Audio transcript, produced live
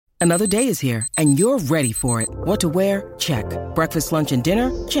Another day is here, and you're ready for it. What to wear? Check. Breakfast, lunch, and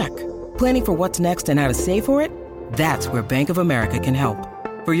dinner? Check. Planning for what's next and how to save for it? That's where Bank of America can help.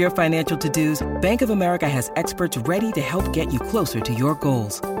 For your financial to-dos, Bank of America has experts ready to help get you closer to your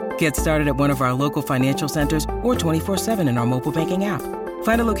goals. Get started at one of our local financial centers or 24/7 in our mobile banking app.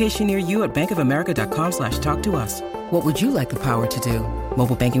 Find a location near you at bankofamerica.com/talktous. What would you like the power to do?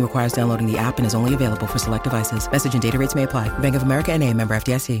 Mobile banking requires downloading the app and is only available for select devices. Message and data rates may apply. Bank of America N.A., member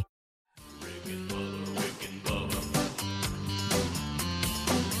FDIC.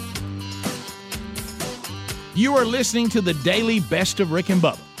 You are listening to the Daily Best of Rick and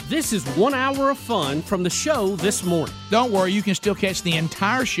Bubba. This is 1 hour of fun from the show this morning. Don't worry, you can still catch the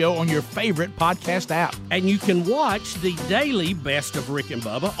entire show on your favorite podcast app. And you can watch the Daily Best of Rick and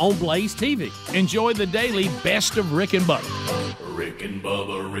Bubba on Blaze TV. Enjoy the Daily Best of Rick and Bubba. Rick and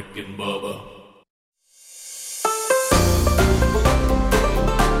Bubba, Rick and Bubba.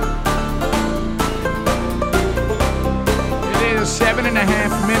 It is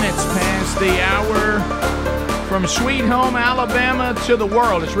 7.5 minutes past the hour. From Sweet Home, Alabama to the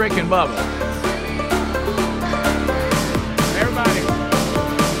world, it's Rick and Bubba. Everybody.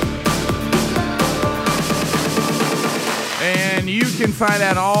 And you can find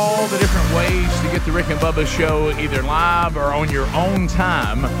out all the different ways to get the Rick and Bubba show either live or on your own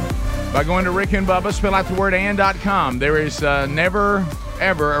time by going to Rick and Bubba, spell out the word and.com. There is never,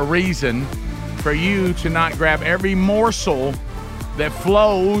 ever a reason for you to not grab every morsel that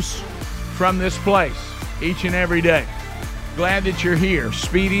flows from this place each and every day. Glad that you're here.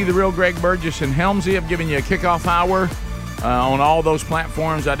 Speedy, the real Greg Burgess, and Helmsy have given you a kickoff hour on all those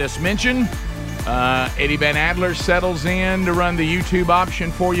platforms I just mentioned. Eddie Van Adler settles in to run the YouTube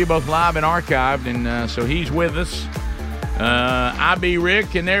option for you, both live and archived, and so he's with us. I be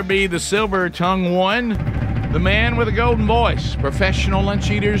Rick, and there be the silver-tongued one, the man with a golden voice, professional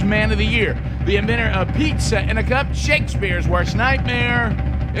lunch eaters, man of the year, the inventor of pizza in a cup, Shakespeare's worst nightmare,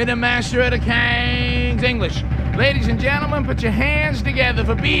 and the master of the King's English. Ladies and gentlemen, put your hands together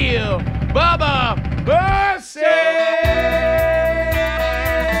for Bill Bubba Bussey!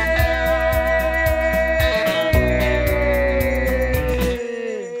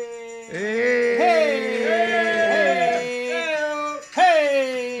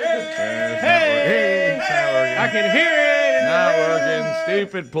 I can hear it. Not working.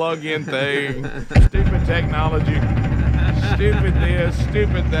 Stupid plug-in thing. Stupid technology. Stupid this,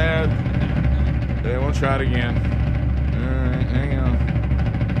 stupid that. Okay, we'll try it again. All right, hang on.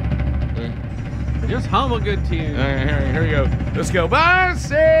 Just hum a good tune. All right, here we go. Let's go.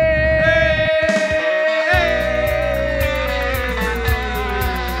 Bussey!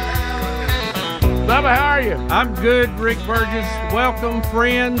 Bubba, how are you? I'm good, Rick Burgess. Welcome,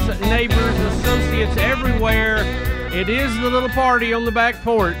 friends, neighbors, associates everywhere. It is the little party on the back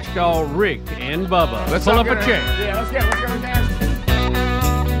porch called Rick and Bubba. Let's pull up a chair. Yeah, let's go down.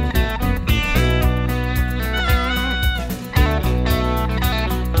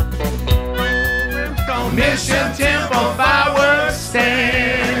 Mission Temple Fireworks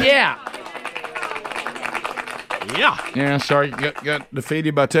Stand. Yeah. Yeah, sorry, got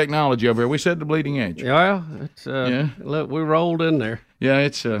defeated by technology over here. We said the bleeding edge. Well, it's look, we rolled in there. Yeah,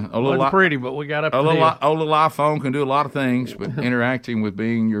 it's a little Wasn't pretty, but we got up a little iPhone can do a lot of things, but interacting with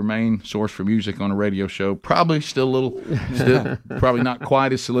being your main source for music on a radio show, probably still probably not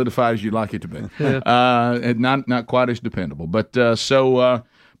quite as solidified as you'd like it to be. And not quite as dependable. But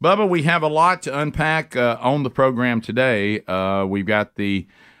Bubba, we have a lot to unpack on the program today. We've got the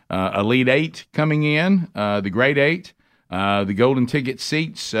Elite Eight coming in, the Great Eight, the Golden Ticket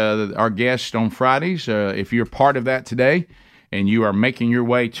seats, our guests on Fridays. If you're part of that today and you are making your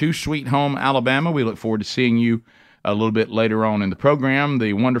way to Sweet Home, Alabama, we look forward to seeing you a little bit later on in the program.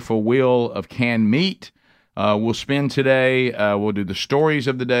 The wonderful Wheel of Canned Meat we'll spin today. We'll do the stories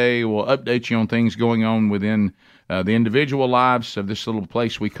of the day. We'll update you on things going on within the individual lives of this little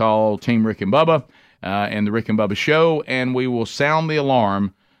place we call Team Rick and Bubba and the Rick and Bubba Show. And we will sound the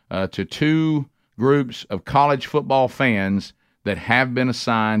alarm to two groups of college football fans that have been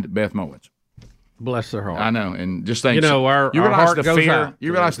assigned Beth Mowens. Bless their heart. I know, and just think, our heart goes out.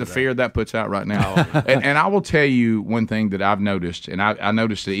 You realize the fear that puts out right now. and I will tell you one thing that I've noticed, and I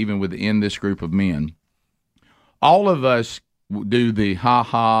noticed it even within this group of men. All of us do the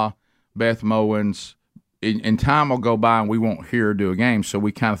ha-ha, Beth Mowens. In time will go by and we won't hear her do a game, so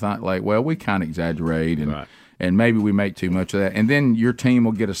we kind of thought, like, well, we kind of exaggerate, and maybe we make too much of that. And then your team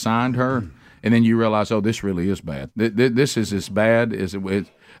will get assigned her, and then you realize, oh, this really is bad. This is as bad as it is.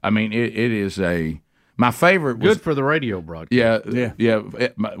 I mean, it is a My favorite was good for the radio broadcast.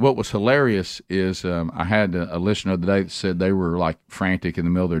 What was hilarious is I had a listener the other day that said they were like frantic in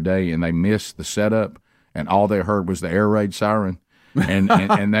the middle of their day and they missed the setup and all they heard was the air raid siren. and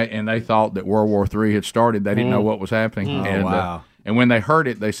they thought that World War III had started. They didn't know what was happening. And when they heard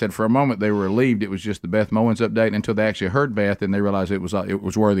it, they said for a moment they were relieved it was just the Beth Mowins update until they actually heard Beth and they realized it was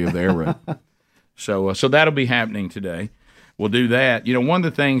worthy of the air raid. So that'll be happening today. We'll do that. One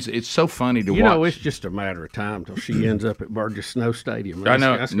of the things, it's so funny to watch. It's just a matter of time till she ends up at Burgess Snow Stadium. I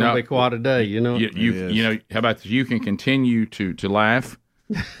know. That's going to be quite a day, How about this? You can continue to laugh,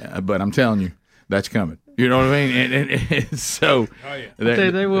 but I'm telling you, that's coming. You know what I mean? And so,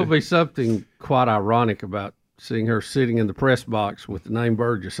 there will be something quite ironic about seeing her sitting in the press box with the name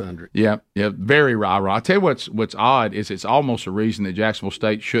Burgess under it. Yeah, very ironic. I'll tell you what's odd is it's almost a reason that Jacksonville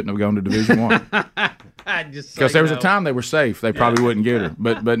State shouldn't have gone to Division I. Because there was a time they were safe, they probably wouldn't get her.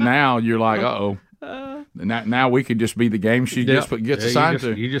 But now you're like, uh-oh. Now we could just be the game she gets assigned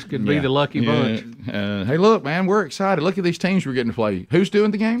to. You just could be the lucky bunch. Hey, look, man, we're excited. Look at these teams we're getting to play. Who's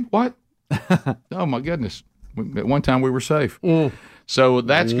doing the game? What? Oh my goodness! At one time we were safe. So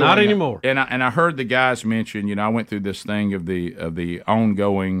that's not anymore. And I heard the guys mention. I went through this thing of the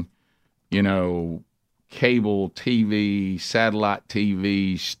ongoing, cable TV, satellite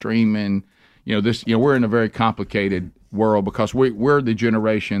TV, streaming. We're in a very complicated world because we're the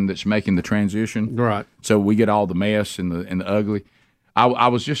generation that's making the transition. Right. So we get all the mess and the ugly. I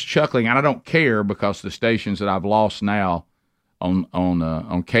was just chuckling, and I don't care because the stations that I've lost now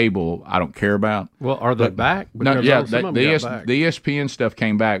on cable I don't care about. Well, are they back? No, yeah, the ESPN stuff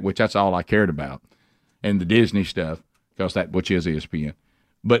came back, which that's all I cared about, and the Disney stuff which is ESPN.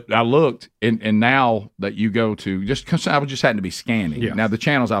 But I looked, and now that you go to because I was just happened to be scanning. Yeah. Now the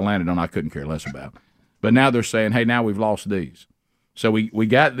channels I landed on I couldn't care less about, but now they're saying, hey, now we've lost these, so we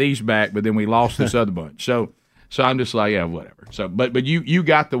got these back, but then we lost this other bunch. So I'm just like, yeah, whatever. So but you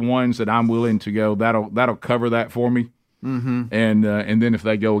got the ones that I'm willing to go. That'll cover that for me. Mm-hmm. And then if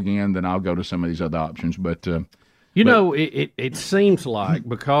they go again, then I'll go to some of these other options. But it seems like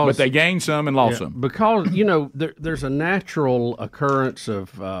but they gained some and lost some because there's a natural occurrence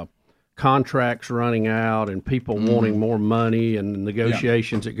of contracts running out and people wanting more money and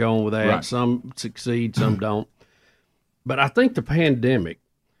negotiations that go on with that. Right. Some succeed, some don't. But I think the pandemic,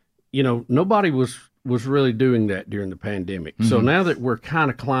 nobody was really doing that during the pandemic. Mm-hmm. So now that we're kind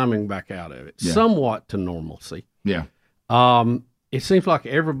of climbing back out of it, somewhat to normalcy. Yeah. It seems like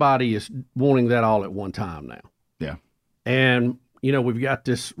everybody is wanting that all at one time now. Yeah. And, we've got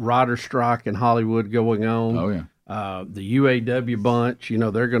this writer strike in Hollywood going on. Oh, yeah. The UAW bunch,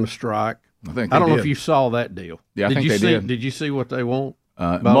 they're going to strike. I don't know if you saw that deal. Yeah, I think they did. Did you see what they want?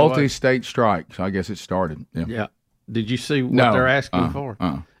 Multi-state strike, so I guess it started. Yeah. Yeah. Did you see what they're asking for?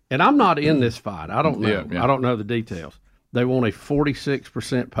 And I'm not in this fight. I don't know. Yeah. I don't know the details. They want a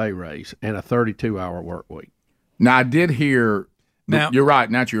 46% pay raise and a 32-hour work week. Now, I did hear Now you're right.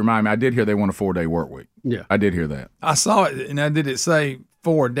 Now that you remind me, I did hear they want a 4-day work week. Yeah, I did hear that. I saw it, and I did it say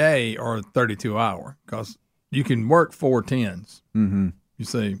 4-day or 32-hour because you can work 4 10s. Mm-hmm. You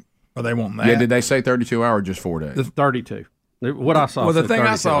see, or they want that. Yeah, did they say 32-hour or just 4 days? The 32. What I saw. Well, the thing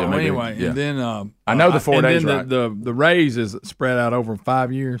I saw yeah, anyway, yeah. And then I know the 4 days. And then right. the raise is spread out over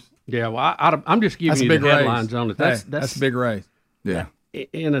 5 years. Yeah, well, I'm just giving you the headlines on it. That's a big raise. Yeah.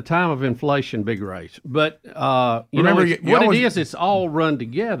 In a time of inflation, big raise. But remember, it's all run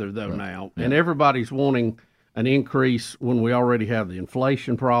together though now, and everybody's wanting an increase when we already have the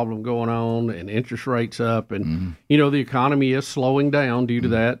inflation problem going on and interest rates up, and the economy is slowing down due to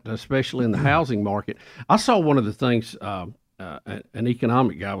that, especially in the housing market. I saw one of the things an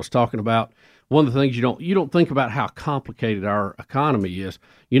economic guy was talking about. One of the things you don't think about how complicated our economy is.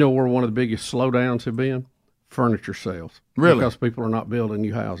 Where one of the biggest slowdowns have been? Furniture sales. Really? Because people are not building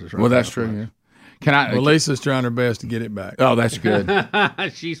new houses. Well, that's true. Yeah. Lisa's trying her best to get it back. Oh, that's good.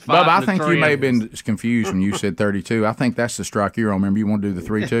 She's Bubba, I think you may have been confused when you said 32. I think that's the strike you're on. Remember, you want to do the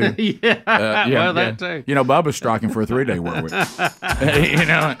 3-2? Yeah, that too. Bubba's striking for a 3-day work week.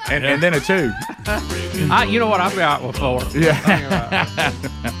 And then a 2. You know what I've got one for? Yeah.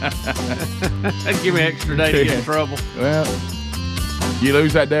 That'd give me an extra day to get in trouble. Well, you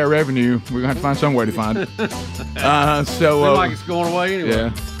lose that day of revenue, we're going to have to find some way to find it. Seems like it's going away anyway.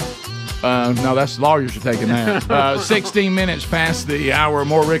 Yeah. No, that's lawyers are taking that. 16 minutes past the hour.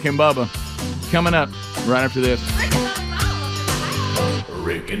 More Rick and Bubba coming up right after this.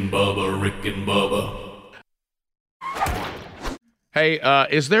 Rick and Bubba, Rick and Bubba. Hey,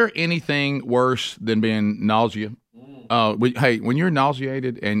 is there anything worse than being nauseous? When you're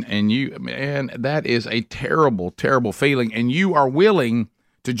nauseated and that is a terrible, terrible feeling, and you are willing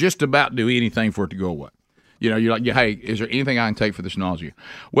to just about do anything for it to go away. You're like, hey, is there anything I can take for this nausea?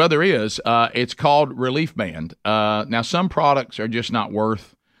 Well, there is. It's called Relief Band. Now, some products are just not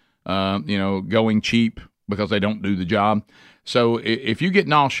worth, going cheap because they don't do the job. So if you get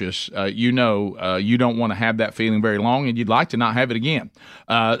nauseous, you don't want to have that feeling very long, and you'd like to not have it again.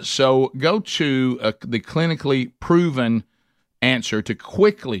 So go to the clinically proven answer to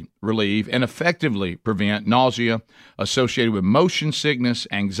quickly relieve and effectively prevent nausea associated with motion sickness,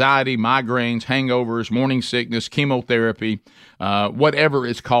 anxiety, migraines, hangovers, morning sickness, chemotherapy, whatever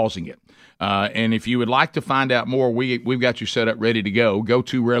is causing it. And if you would like to find out more, we've got you set up ready to go. Go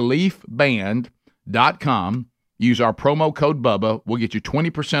to reliefband.com. Use our promo code Bubba. We'll get you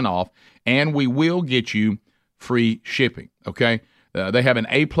 20% off, and we will get you free shipping, okay? They have an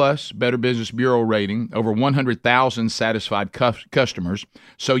A-plus Better Business Bureau rating, over 100,000 satisfied customers.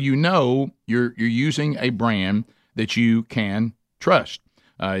 So you're using a brand that you can trust.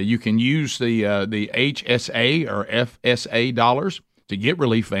 You can use the HSA or FSA dollars to get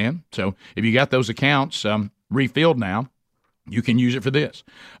Relief Band. So if you got those accounts refilled now, you can use it for this.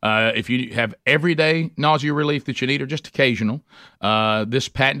 If you have everyday nausea relief that you need or just occasional, this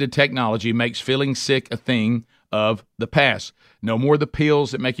patented technology makes feeling sick a thing of the past. No more the pills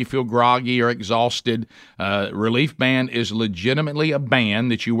that make you feel groggy or exhausted. Relief Band is legitimately a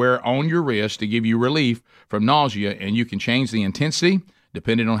band that you wear on your wrist to give you relief from nausea, and you can change the intensity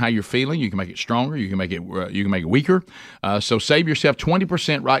depending on how you're feeling. You can make it stronger. You can make it weaker. So save yourself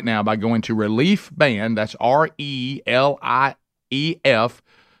 20% right now by going to Relief Band. That's RELIEFBAND,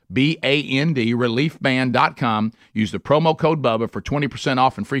 reliefband.com. Use the promo code Bubba for 20%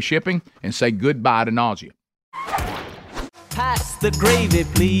 off and free shipping, and say goodbye to nausea. Pass the gravy,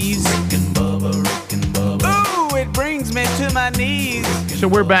 please. Rick and Bubba, Rick and Bubba. Ooh, it brings me to my knees. So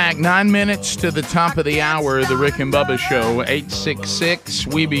we're back 9 minutes to the top of the hour, the Rick and Bubba Show.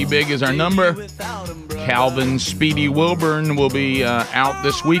 866-WE-BE-BIG is our number. Calvin Speedy Wilburn will be out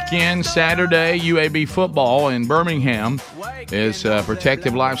this weekend, Saturday. UAB football in Birmingham as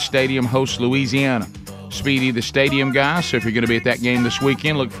Protective Life Stadium hosts Louisiana. Speedy, the stadium guy, so if you're going to be at that game this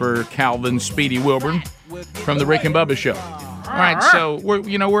weekend, look for Calvin Speedy Wilburn from the Rick and Bubba Show. All right, so we're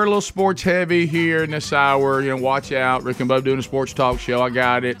a little sports heavy here in this hour. Watch out, Rick and Bubba doing a sports talk show. I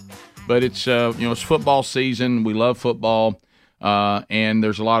got it, but it's it's football season. We love football, and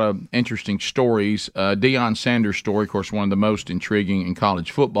there's a lot of interesting stories. Deion Sanders' story, of course, one of the most intriguing in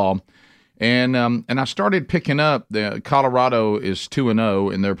college football. And I started picking up Colorado is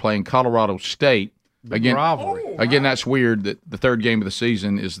 2-0, and they're playing Colorado State. Again, that's weird that the third game of the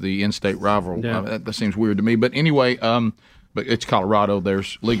season is the in-state rivalry. Yeah. That seems weird to me. But anyway, but it's Colorado.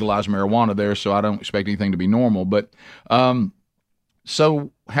 There's legalized marijuana there, so I don't expect anything to be normal. But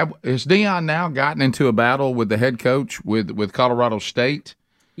so has Deion now gotten into a battle with the head coach with Colorado State?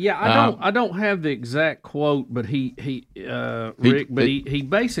 Yeah, I don't have the exact quote, but he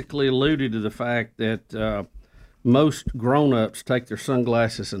basically alluded to the fact that most grown-ups take their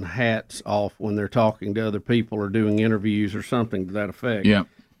sunglasses and hats off when they're talking to other people or doing interviews or something to that effect. Yeah.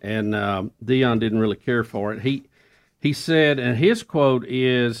 And Deion didn't really care for it. He said, and his quote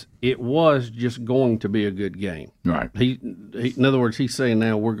is, "It was just going to be a good game." Right. He in other words, he's saying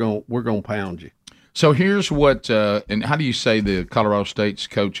now we're going to pound you. So here's what, and how do you say the Colorado State's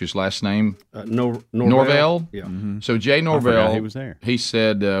coach's last name? Norvell. Yeah. Mm-hmm. So Jay Norvell, he was there. He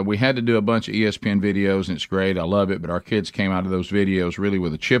said, we had to do a bunch of ESPN videos, and it's great. I love it. But our kids came out of those videos really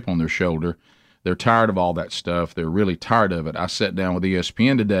with a chip on their shoulder. They're tired of all that stuff. They're really tired of it. I sat down with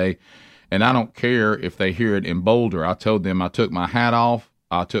ESPN today, and I don't care if they hear it in Boulder. I told them I took my hat off,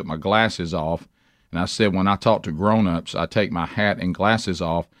 I took my glasses off, and I said when I talk to grown-ups, I take my hat and glasses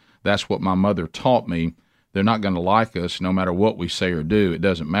off. That's what my mother taught me. They're not going to like us no matter what we say or do. It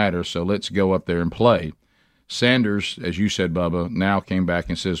doesn't matter, so let's go up there and play. Sanders, as you said, Bubba, now came back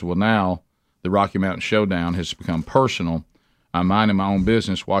and says, well, now the Rocky Mountain Showdown has become personal. I'm minding my own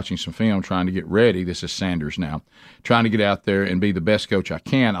business, watching some film, trying to get ready. This is Sanders now. Trying to get out there and be the best coach I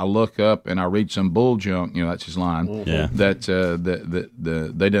can. I look up and I read some bull junk, that's his line,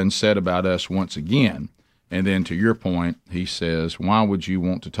 that they done said about us once again. And then to your point, he says, why would you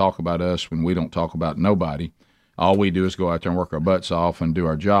want to talk about us when we don't talk about nobody? All we do is go out there and work our butts off and do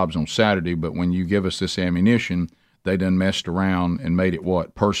our jobs on Saturday. But when you give us this ammunition, they done messed around and made it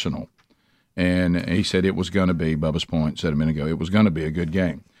personal. And he said it was going to be, Bubba's point said a minute ago, it was going to be a good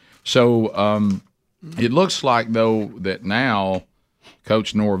game. So it looks like, though, that now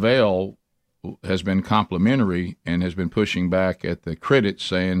Coach Norvell has been complimentary and has been pushing back at the critics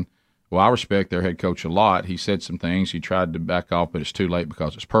saying, well, I respect their head coach a lot. He said some things. He tried to back off, but it's too late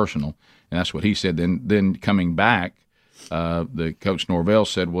because it's personal. And that's what he said. Then coming back the coach Norvell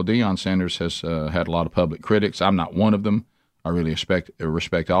said, well, Deion Sanders has had a lot of public critics. I'm not one of them. I really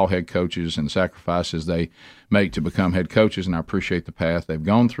respect all head coaches and the sacrifices they make to become head coaches, and I appreciate the path they've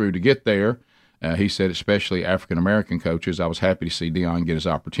gone through to get there. He said, especially African-American coaches, I was happy to see Deion get his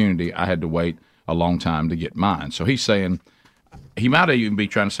opportunity. I had to wait a long time to get mine. So he's saying, he might even be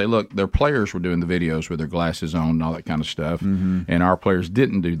trying to say, look, their players were doing the videos with their glasses on and all that kind of stuff, and our players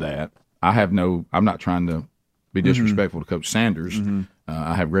didn't do that. I'm not trying to be disrespectful to Coach Sanders.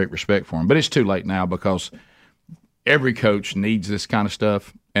 I have great respect for him. But it's too late now because every coach needs this kind of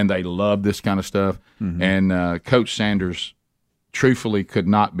stuff, and they love this kind of stuff. And Coach Sanders, truthfully, could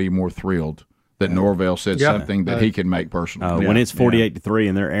not be more thrilled that Norvell said something that he can make personal. When it's 48-3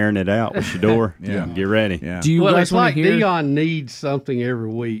 and they're airing it out with Shador, get ready. Do you guys want to hear? Deion needs something every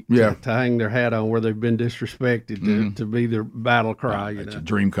week to hang their hat on where they've been disrespected to be their battle cry. It's a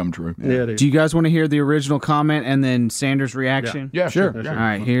dream come true. Yeah, do you guys want to hear the original comment and then Sanders' reaction? Yeah, sure. All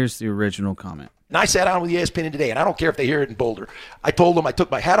right, here's the original comment. And I sat down with ESPN today, and I don't care if they hear it in Boulder. I told them I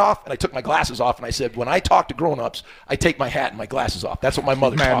took my hat off and I took my glasses off, and I said, when I talk to grown-ups, I take my hat and my glasses off. That's what my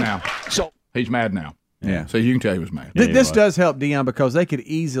mother taught me. Now. So he's mad now. Yeah. So you can tell he was mad. This does help Deion because they could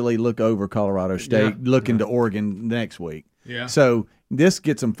easily look over Colorado State, look into Oregon next week. Yeah. So this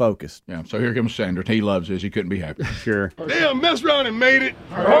gets them focused. Yeah. So here comes Sanders. He loves this. He couldn't be happy. Sure. Damn, messed around and made it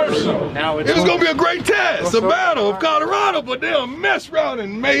personal. Now it was going to be a great test, a battle of Colorado, but they messed around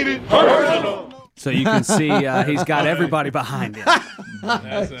and made it personal. So you can see he's got everybody behind him.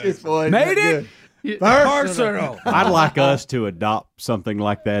 Made it? Personal. I'd like us to adopt something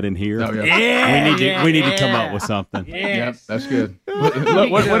like that in here. Oh, yeah. We need to come up with something. Yep, that's good.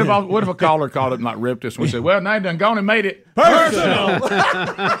 What if a caller called it and ripped us and we said, well, now he done gone and made it personal.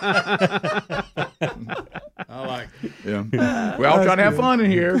 I like it. Yeah. We're all trying to have fun in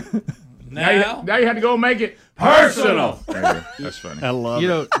here. Now you had to go and make it personal. That's funny. I love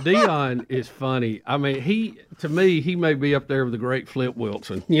it. Deion is funny. I mean, he may be up there with the great Flip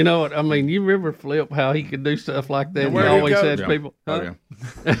Wilson. You know what I mean? You remember Flip, how he could do stuff like that? He always had people. Huh?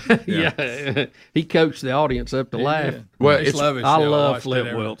 Oh, yeah. He coached the audience up to laugh. Well, I love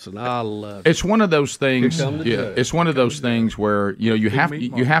Flip Wilson. I love it. It's one of those things. It's one of those things where you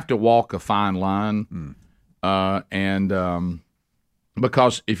have to walk a fine line, and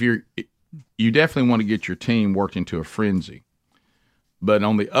because if you definitely want to get your team worked into a frenzy, but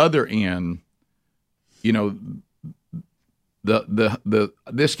on the other end, you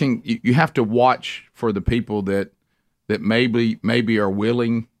have to watch for the people that maybe are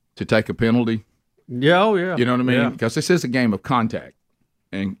willing to take a penalty. Yeah, oh yeah. You know what I mean? Because this is a game of contact,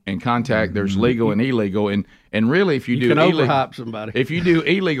 and contact there's legal and illegal, and really if you do overhype somebody. If you do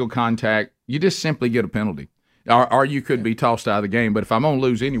illegal contact, you just simply get a penalty, or you could be tossed out of the game. But if I'm going to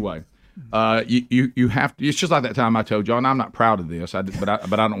lose anyway. You have to. It's just like that time I told you, and I'm not proud of this, but I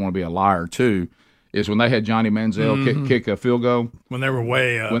don't want to be a liar too. Is when they had Johnny Manziel kick a field goal when they were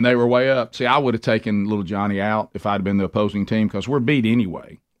way up. See, I would have taken little Johnny out if I'd been the opposing team because we're beat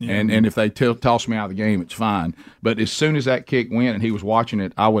anyway. Yeah. And if they toss me out of the game, it's fine. But as soon as that kick went and he was watching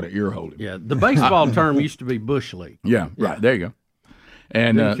it, I would have ear-holed him. Yeah, the baseball term used to be Bush League. Yeah, right. There you go.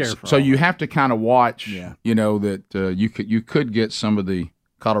 And so you have to kind of watch. Yeah. That you could get some of the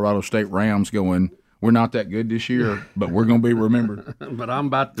Colorado State Rams going, we're not that good this year, but we're going to be remembered. But I'm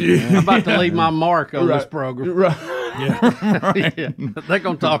about to leave my mark on this program. Right. Yeah. They're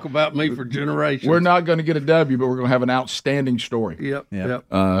going to talk about me for generations. We're not going to get a W, but we're going to have an outstanding story. Yep.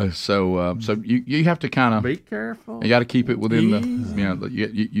 So you have to kind of be careful. You got to keep it within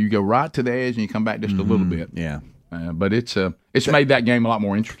you go right to the edge and you come back just a little bit. Yeah. But it's made that game a lot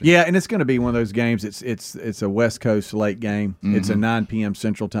more interesting. Yeah, and it's going to be one of those games. It's a West Coast late game. It's a 9 p.m.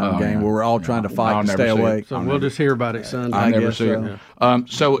 Central Time game where we're all trying to fight to stay awake. So we'll just hear about it Sunday. I never see it.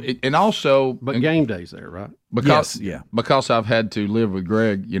 But game day's there, right? Because I've had to live with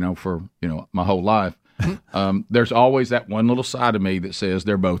Greg, for my whole life. There's always that one little side of me that says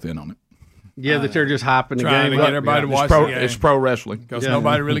they're both in on it. Yeah, that they're just hyping the game. To get everybody to watch the game. It's pro wrestling because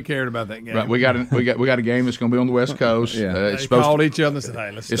nobody really cared about that game. Right, we got a game that's going to be on the West Coast. It's called each other and said,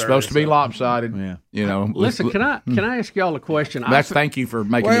 "Hey, let's." It's supposed to be lopsided. Yeah. Listen, can I ask y'all a question? Thank you for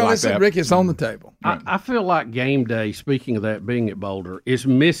making me like that. Rick, it's on the table. I feel like game day. Speaking of that, being at Boulder is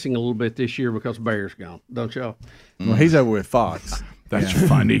missing a little bit this year because Bear's gone. Don't y'all? Well, he's over with Fox. That's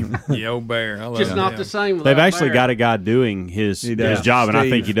funny. Yo, Bear. I love Just him. not the same. They've without actually Bear. got a guy doing his job, and I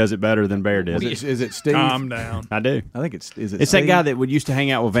think he does it better than Bear did. Is it Steve? Calm down. I do. I think it's It's Steve? that guy that would used to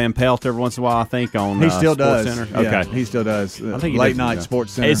hang out with Van Pelt every once in a while, I think, on He still Sports does. Center. Yeah, Okay. he still does. I think he Late does, night yeah.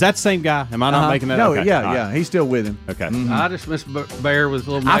 Sports Center. Is that the same guy? Am I not making that? No, Okay. yeah, All yeah. right. He's still with him. Okay. I just miss Bear with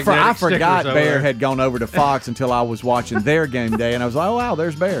little I magnetic forgot stickers Bear over there. had gone over to Fox until I was watching their game day, and I was like, oh, wow,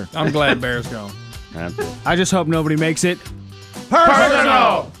 there's Bear. I'm glad Bear's gone. I just hope nobody makes it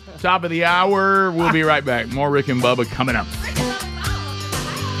Personal. Top of the hour. We'll be right back. More Rick and Bubba coming up.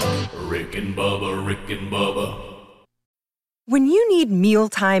 Rick and Bubba, Rick and Bubba. When you need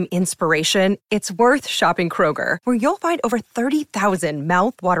mealtime inspiration, it's worth shopping Kroger, where you'll find over 30,000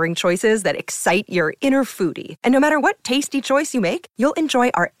 mouth-watering choices that excite your inner foodie. And no matter what tasty choice you make, you'll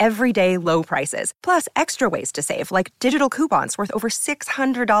enjoy our everyday low prices, plus extra ways to save, like digital coupons worth over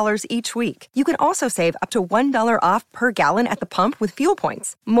 $600 each week. You can also save up to $1 off per gallon at the pump with fuel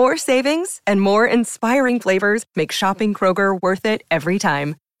points. More savings and more inspiring flavors make shopping Kroger worth it every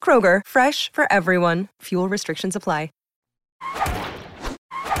time. Kroger, fresh for everyone. Fuel restrictions apply.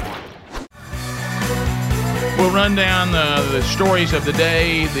 We'll run down the stories of the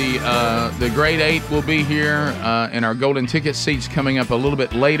day. The grade 8 will be here, and our golden ticket seats coming up a little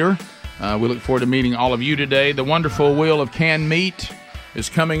bit later. We look forward to meeting all of you today. The wonderful wheel of canned meat is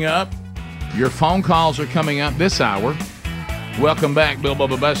coming up. Your phone calls are coming up this hour. Welcome back, Bill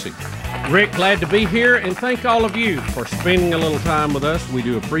Bubba Bussey. Rick, glad to be here, and thank all of you for spending a little time with us. We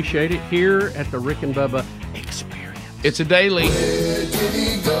do appreciate it here at the Rick and Bubba Experience. It's a daily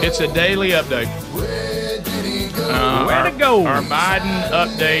update. Where to go? Our Biden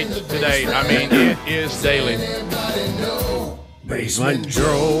update today. I mean, it is daily. Basement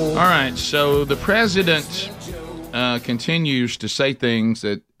Joe. All right, so the president continues to say things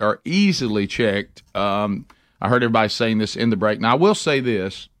that are easily checked. I heard everybody saying this in the break. Now, I will say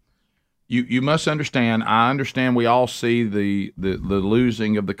this. You must understand. I understand. We all see the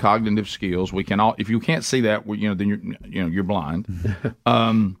losing of the cognitive skills. We can all. If you can't see that, then you're blind,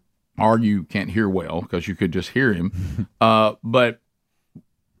 or you can't hear well because you could just hear him. But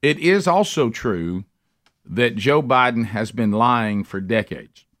it is also true that Joe Biden has been lying for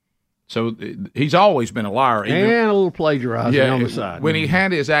decades. So he's always been a liar. And a little plagiarizing on the side. When he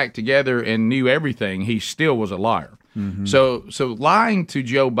had his act together and knew everything, he still was a liar. Mm-hmm. So lying to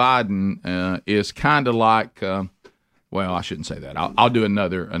Joe Biden is kind of like, well, I shouldn't say that. I'll do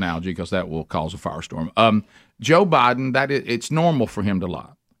another analogy because that will cause a firestorm. Joe Biden, it's normal for him to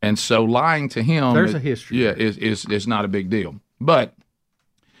lie, and so lying to him, there's a history. Yeah, is not a big deal. But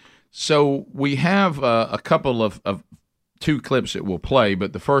so we have a couple of two clips that we'll play,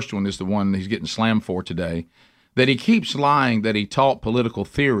 but the first one is the one he's getting slammed for today, that he keeps lying that he taught political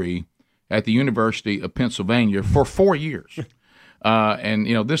theory at the University of Pennsylvania for 4 years.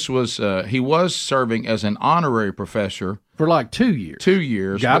 And, this was, he was serving as an honorary professor. For like 2 years. 2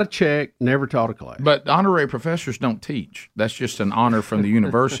 years. Got a check, never taught a class. But honorary professors don't teach. That's just an honor from the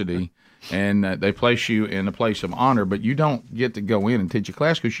university. And they place you in a place of honor, but you don't get to go in and teach a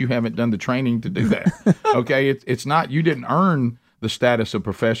class because you haven't done the training to do that. Okay? It's not, you didn't earn the status of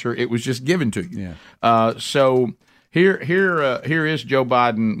professor. It was just given to you. Yeah. So here is Joe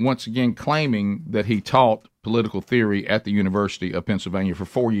Biden once again claiming that he taught political theory at the University of Pennsylvania for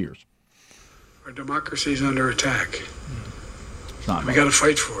 4 years. Our democracy is under attack. We got to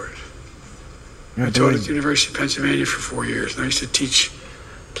fight for it. I taught at the University of Pennsylvania for 4 years, and I used to teach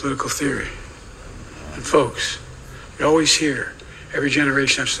political theory. And folks, you always hear every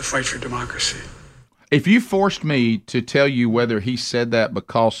generation has to fight for democracy. If you forced me to tell you whether he said that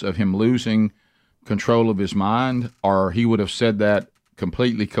because of him losing control of his mind, or he would have said that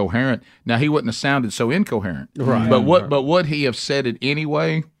completely coherent, now he wouldn't have sounded so incoherent. Right. But would he have said it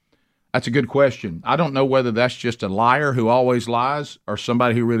anyway? That's a good question. I don't know whether that's just a liar who always lies or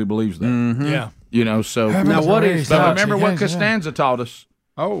somebody who really believes that. Mm-hmm. Yeah. So now what is? But remember what Costanza taught us.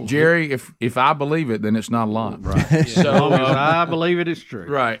 Oh, Jerry, if I believe it, then it's not a lie. Right. So as long as I believe it, it's true.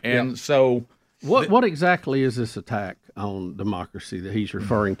 Right. And so what exactly is this attack on democracy that he's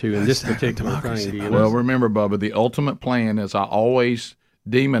referring to in this particular thing? Do you know? Well, remember, Bubba, the ultimate plan is I always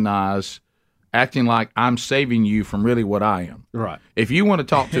demonize acting like I'm saving you from really what I am. Right. If you want to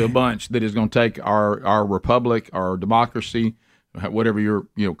talk to a bunch that is going to take our republic, our democracy, whatever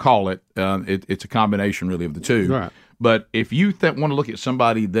you call it, it's a combination really of the two. Right. But if you want to look at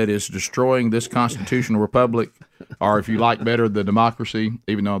somebody that is destroying this constitutional republic, or if you like better the democracy,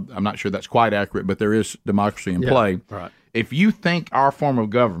 even though I'm not sure that's quite accurate, but there is democracy in play. Right. If you think our form of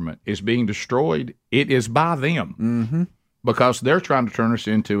government is being destroyed, it is by them. Mm-hmm. Because they're trying to turn us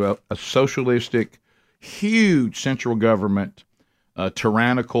into a socialistic, huge central government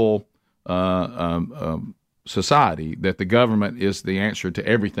tyrannical society that the government is the answer to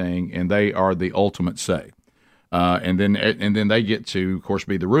everything, and they are the ultimate say. And then they get to, of course,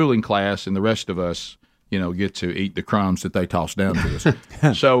 be the ruling class, and the rest of us, get to eat the crumbs that they toss down to us.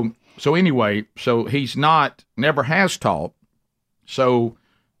 So anyway, so he's never has taught. So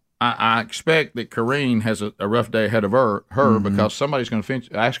I expect that Karine has a rough day ahead of her because somebody's going to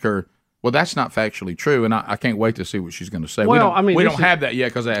ask her, well, that's not factually true, and I can't wait to see what she's going to say. Well, we don't have that yet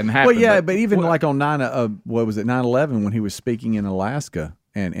because that hadn't happened. Well, yeah, but even like on 9/11 when he was speaking in Alaska,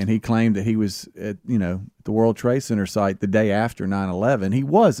 and he claimed that he was at the World Trade Center site the day after 9/11, he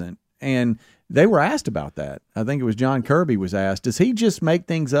wasn't, and they were asked about that. I think it was John Kirby was asked, does he just make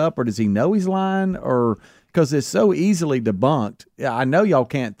things up, or does he know he's lying, or because it's so easily debunked. I know y'all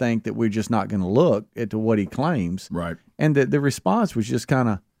can't think that we're just not going to look at what he claims, right? And the response was just kind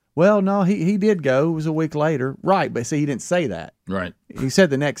of, well, no, he did go. It was a week later. Right, but see, he didn't say that. Right. He said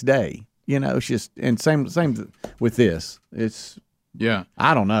the next day. It's just, and same with this. It's, yeah.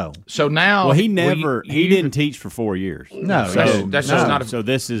 I don't know. So now. Well, he didn't teach for 4 years. No. That's just not. So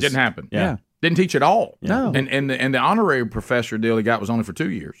this didn't happen. Yeah. Didn't teach at all. No. And the honorary professor deal he got was only for 2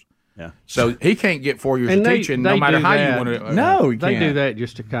 years. Yeah. So he can't get 4 years of teaching no matter how you want to. No, they do that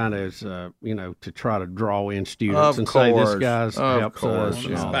just to kind of, to try to draw in students say this guy's helps us.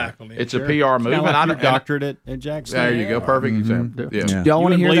 It's a PR move. And I doctorate at Jackson. There you go. Perfect example. Yeah. Do y'all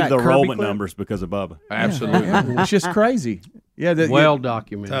want to hear that the Kirby enrollment clip? numbers because of Bubba. Absolutely. It's just crazy. Yeah. Well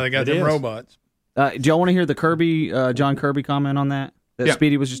documented. So they got them robots. Do y'all want to hear the John Kirby comment on that? That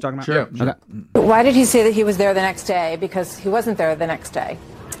Speedy was just talking about? Sure. Okay. Why did he say that he was there the next day? Because he wasn't there the next day.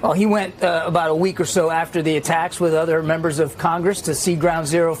 Well, he went about a week or so after the attacks with other members of Congress to see Ground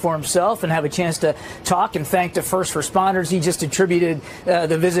Zero for himself and have a chance to talk and thank the first responders. He just attributed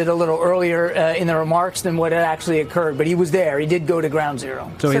the visit a little earlier in the remarks than what had actually occurred. But he was there. He did go to Ground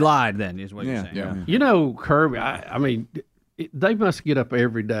Zero. So he lied then, is what you're saying. Yeah. Kirby, I mean, they must get up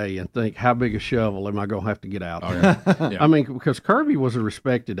every day and think, how big a shovel am I going to have to get out there? I mean, because Kirby was a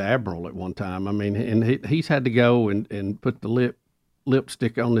respected admiral at one time. I mean, and he's had to go and put the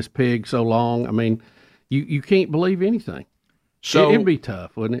lipstick on this pig so long. I mean, you can't believe anything. So it'd be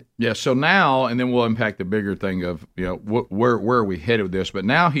tough, wouldn't it? Yeah. So now, and then we'll unpack the bigger thing of where are we headed with this. But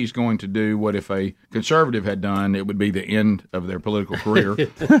now he's going to do what if a conservative had done, it would be the end of their political career.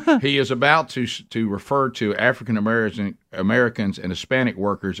 He is about to refer to African Americans and Hispanic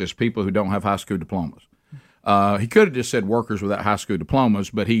workers as people who don't have high school diplomas. He could have just said workers without high school diplomas,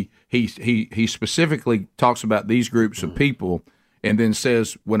 but he specifically talks about these groups of people. And then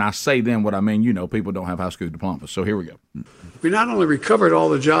says, when I say them, what I mean, people don't have high school diplomas. So here we go. We not only recovered all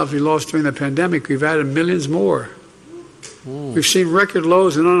the jobs we lost during the pandemic, we've added millions more. We've seen record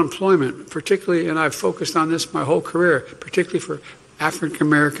lows in unemployment, particularly, and I've focused on this my whole career, particularly for African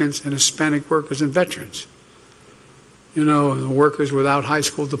Americans and Hispanic workers and veterans. The workers without high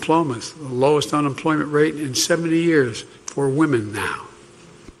school diplomas, the lowest unemployment rate in 70 years for women now.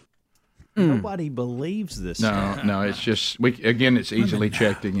 Nobody believes this. No, it's just it's easily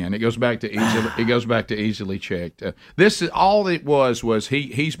checked again. It goes back to easily checked. This is all it was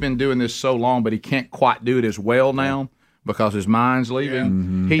he's been doing this so long, but he can't quite do it as well now because his mind's leaving. Yeah.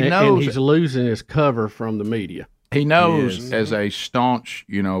 Mm-hmm. He knows and he's losing his cover from the media. He knows as a staunch,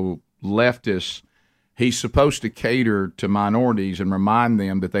 leftist, he's supposed to cater to minorities and remind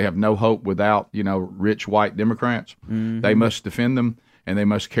them that they have no hope without, rich white Democrats. Mm-hmm. They must defend them. And they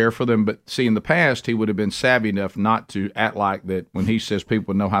must care for them. But see, in the past, he would have been savvy enough not to act like that when he says people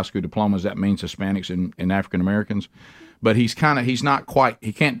with no high school diplomas, that means Hispanics and African Americans. But he can't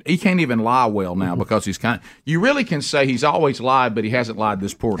even lie well now because you really can say he's always lied, but he hasn't lied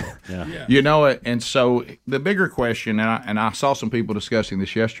this poorly. Yeah. And so the bigger question, and I saw some people discussing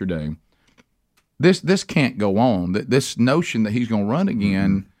this yesterday, this can't go on. This notion that he's going to run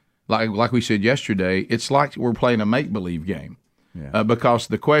again, like we said yesterday, it's like we're playing a make-believe game. Yeah. Because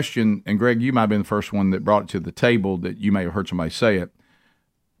the question, and Greg, you might have been the first one that brought it to the table that you may have heard somebody say it.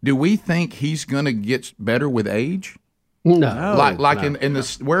 Do we think he's going to get better with age? No. In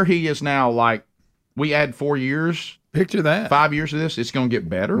this where he is now, like we add 4 years. Picture that. 5 years of this, it's going to get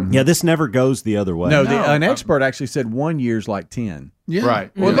better. Mm-hmm. Yeah, this never goes the other way. No, an expert actually said 1 year's like 10. Yeah.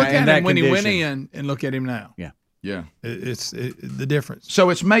 Right. Well, look at him when he went in and look at him now. Yeah. Yeah, it's the difference. So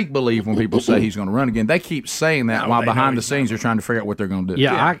it's make believe when people say he's going to run again. They keep saying that while behind the scenes they're trying to figure out what they're going to do.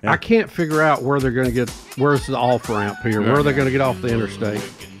 Yeah, I can't figure out where they're going to get. Where's the off ramp here? Where are they going to get off the interstate?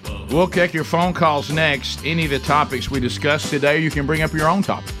 We'll take your phone calls next. Any of the topics we discussed today, you can bring up your own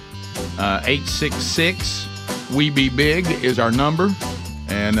topic. 866 We Be Big is our number.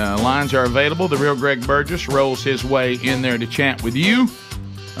 And lines are available. The real Greg Burgess rolls his way in there to chat with you.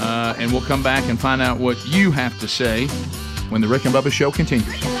 And we'll come back and find out what you have to say when the Rick and Bubba Show continues.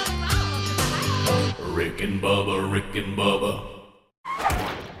 Rick and Bubba, Rick and Bubba.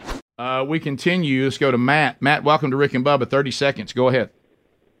 We continue. Let's go to Matt. Matt, welcome to Rick and Bubba. 30 seconds. Go ahead.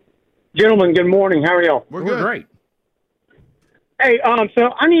 Gentlemen, good morning. How are y'all? We're good. Great. Hey, so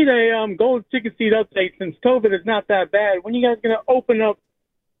I need a gold ticket seat update since COVID is not that bad. When you guys going to open up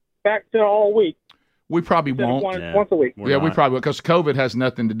back to all week? We probably won't. Once a week. We probably will, because COVID has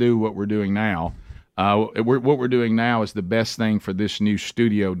nothing to do with what we're doing now. What we're doing now is the best thing for this new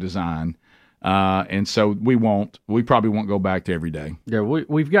studio design. And so we probably won't go back to every day. Yeah,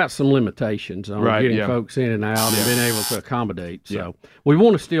 we've got some limitations on getting folks in and out and being able to accommodate. So we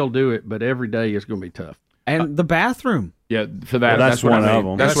want to still do it, but every day is going to be tough. And the bathroom. Yeah, for that, that's what I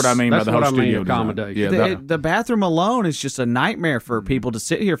mean. That's what I mean by the whole studio accommodation. Yeah, the bathroom alone is just a nightmare for people to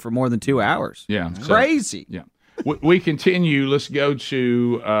sit here for more than 2 hours. Yeah, crazy. Yeah. We continue. Let's go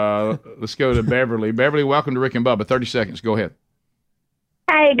to Beverly. Beverly, welcome to Rick and Bubba. 30 seconds. Go ahead.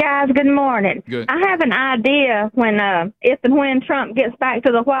 Hey, guys, good morning. Good. I have an idea if and when Trump gets back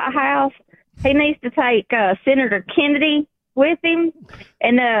to the White House, he needs to take Senator Kennedy with him,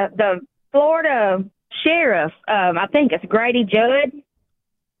 and the Florida sheriff, I think it's Grady Judd.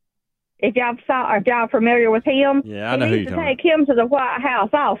 If y'all are familiar with him, I know who he needs to take him to the White House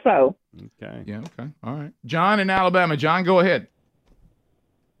also. Okay. Yeah, okay. All right. John in Alabama. John, go ahead.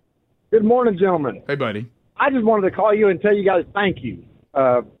 Good morning, gentlemen. Hey, buddy. I just wanted to call you and tell you guys thank you.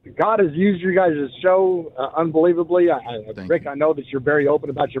 God has used you guys' show unbelievably. Rick, I know that you're very open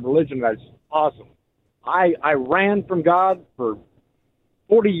about your religion. That's awesome. I ran from God for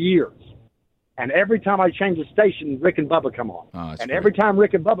 40 years. And every time I change the station, Rick and Bubba come on. Every time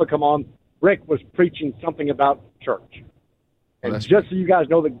Rick and Bubba come on, Rick was preaching something about church. And just so you guys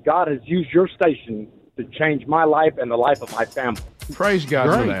know that God has used your station to change my life and the life of my family. Praise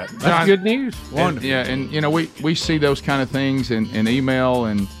God for that. That's John, good news. Wonderful. And we see those kind of things in email,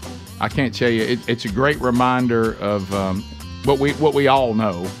 and I can't tell you, it's a great reminder of what we all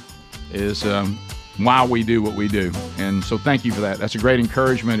know is why we do what we do. And so thank you for that. That's a great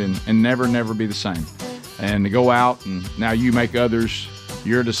encouragement, and never be the same. And to go out, and now you make others,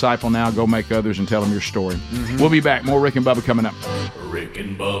 you're a disciple now, go make others and tell them your story. Mm-hmm. We'll be back. More Rick and Bubba coming up. Rick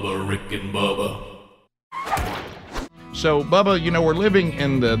and Bubba, Rick and Bubba. So, Bubba, we're living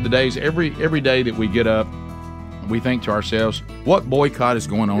in the days, every day that we get up, we think to ourselves, what boycott is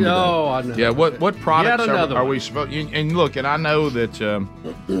going on today? Oh, I know. Yeah, what products are we supposed? And look, and I know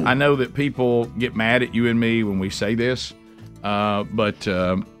that people get mad at you and me when we say this, but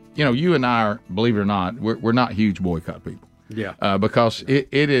you and I are, believe it or not, we're not huge boycott people. Yeah. Because it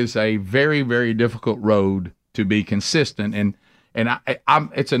is a very, very difficult road to be consistent, and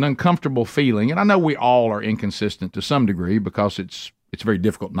it's an uncomfortable feeling, and I know we all are inconsistent to some degree because it's very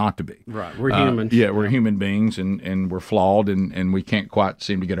difficult not to be. Right, we're humans. We're human beings, and we're flawed, and we can't quite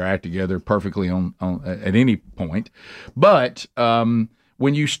seem to get our act together perfectly on at any point. But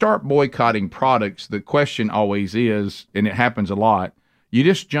when you start boycotting products, the question always is, and it happens a lot, you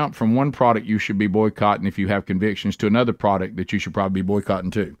just jump from one product you should be boycotting if you have convictions to another product that you should probably be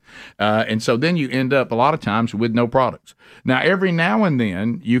boycotting too. And so then you end up a lot of times with no products. Now, every now and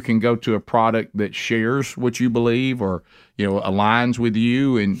then you can go to a product that shares what you believe or aligns with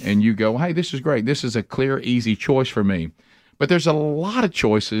you, and you go, hey, this is great. This is a clear, easy choice for me. But there's a lot of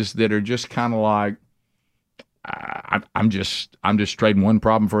choices that are just kind of like, I'm just trading one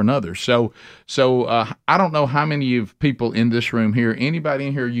problem for another. So I don't know how many of people in this room here, anybody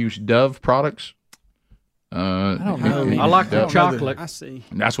in here use Dove products? I don't know. I like the chocolate. I see.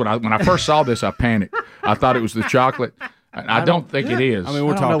 That's when I first saw this, I panicked. I thought it was the chocolate. I don't think it is. I mean,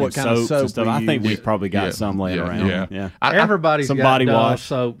 we're talking soaps and stuff. I think we've probably got some laying around. Yeah. Everybody's some got body Dove wash,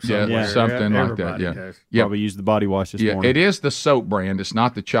 soap somewhere. Something like that. Yeah. Probably used the body wash this morning. It is the soap brand. It's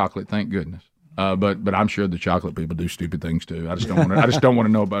not the chocolate. Thank goodness. But I'm sure the chocolate people do stupid things too. I just don't want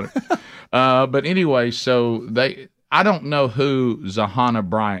to know about it. But anyway, so I don't know who Zahana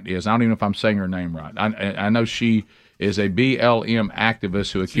Bryant is. I don't even know if I'm saying her name right. I know she is a BLM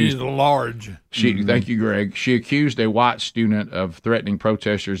activist who accused. She's large. Thank you, Greg. She accused a white student of threatening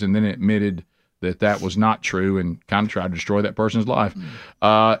protesters and then admitted that was not true and kind of tried to destroy that person's life.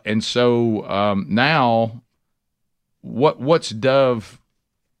 And so now, what's Dove?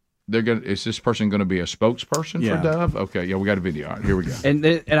 Is this person going to be a spokesperson for Dove? Okay, yeah, we got a video. All right, here we go. And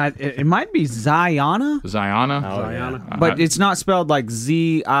it might be Ziona. Ziona? But it's not spelled like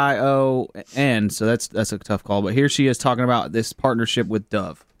Z-I-O-N, so that's a tough call. But here she is talking about this partnership with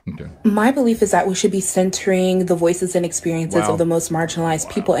Dove. Okay. My belief is that we should be centering the voices and experiences Wow. of the most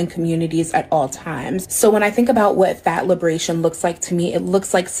marginalized people and communities at all times. So when I think about what fat liberation looks like to me, it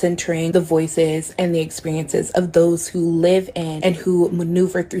looks like centering the voices and the experiences of those who live in and who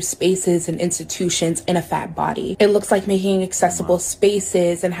maneuver through spaces and institutions in a fat body. It looks like making accessible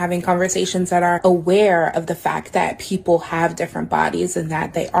spaces and having conversations that are aware of the fact that people have different bodies and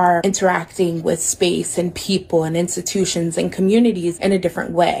that they are interacting with space and people and institutions and communities in a different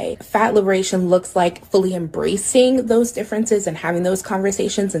way. Fat liberation looks like fully embracing those differences and having those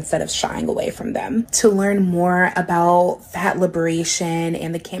conversations instead of shying away from them. To learn more about fat liberation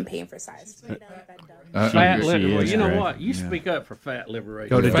and the campaign for size. Fat liberation. You know what? You speak up for fat liberation.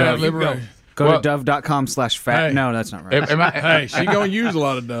 Go to Fat Dove. liberation. Go to dove.com/fat. Hey. No, that's not right. Hey, she gonna use a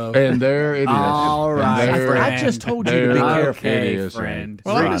lot of Dove. And there it is. All right, I just told you to be careful. It is. friend.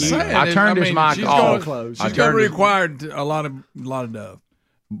 Well, I'm just saying. I turned his mic she's off. She's gonna require a lot of Dove.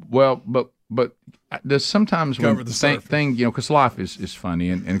 Well, but there's sometimes when Cover the surface. thing, because life is funny,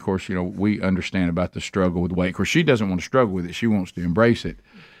 and of course, we understand about the struggle with weight. Of course, she doesn't want to struggle with it; she wants to embrace it,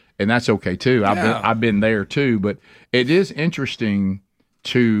 and that's okay too. I've been there too, but it is interesting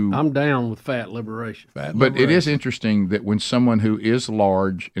to. I'm down with fat liberation. But it is interesting that when someone who is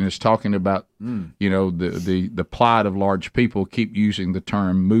large and is talking about, the plight of large people, keep using the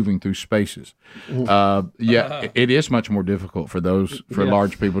term "moving through spaces." It is much more difficult for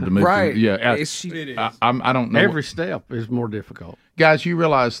large people to move. Right. Through. Yeah, It is. I don't know. Every step is more difficult. Guys, you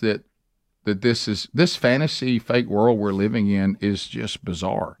realize that this fantasy fake world we're living in is just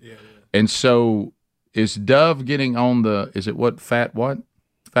bizarre. Yeah. And so is Dove getting on fat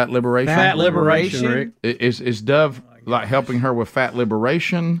liberation? Fat liberation, Rick. Is Dove like helping her with fat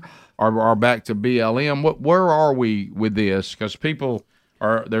liberation or back to BLM? Where are we with this? Because people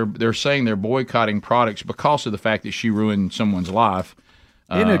they're saying they're boycotting products because of the fact that she ruined someone's life.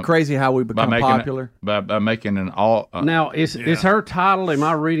 Isn't it crazy how we become popular? By making an all. Now, is her title, am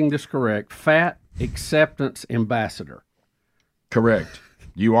I reading this correct? Fat Acceptance Ambassador. Correct.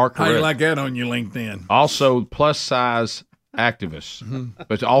 You are correct. How you like that on your LinkedIn? Also, plus size activists,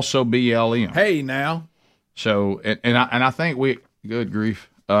 but also BLM. Hey, now. So, and I think good grief.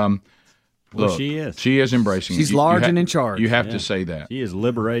 Look, she is. She is embracing it. She's large and in charge. You have to say that. She is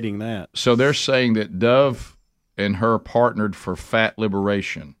liberating that. So they're saying that Dove and her partnered for fat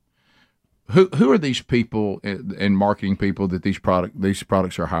liberation. Who are these people and marketing people that these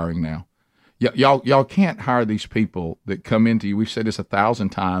products are hiring now? Y'all can't hire these people that come into you. We've said this 1,000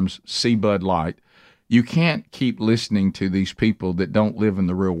 times. See Bud Light. You can't keep listening to these people that don't live in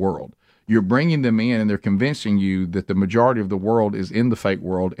the real world. You're bringing them in, and they're convincing you that the majority of the world is in the fake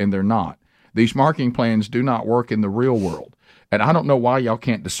world, and they're not. These marketing plans do not work in the real world, and I don't know why y'all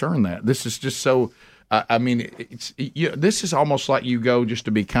can't discern that. This is just so. This is almost like you go just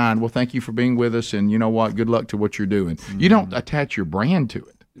to be kind. Well, thank you for being with us, and you know what? Good luck to what you're doing. You don't attach your brand to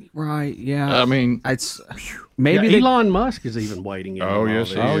it. Right, yeah. I mean, it's maybe Elon Musk is even waiting in. Oh, yes,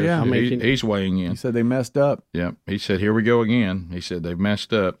 he is. yeah. I mean, he's weighing in. He said they messed up. Yeah, he said, here we go again. He said they've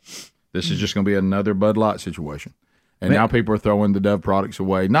messed up. This is just going to be another Bud Light situation. And now people are throwing the Dove products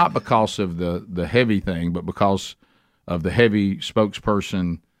away, not because of the heavy thing, but because of the heavy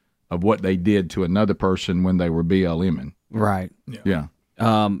spokesperson of what they did to another person when they were BLMing. Right. Yeah.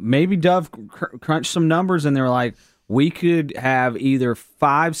 Maybe Dove crunched some numbers and they were like, we could have either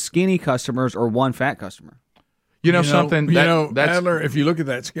 5 skinny customers or 1 fat customer. Something. Adler, if you look at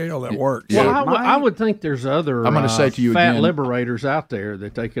that scale, that works. Well, I would think there's other I'm going to say to you fat again, liberators out there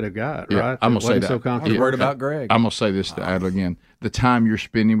that they could have got, right? I'm going to say that. So I was worried about Greg. I'm going to say this to Adler again. The time you're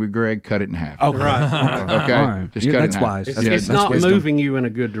spending with Greg, cut it in half. Okay. Right. Okay? Right. Just cut that's it in half. wise. It's not moving you in a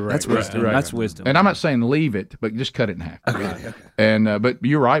good direction. That's wisdom. Right. That's wisdom. And I'm not saying leave it, but just cut it in half. Okay. And but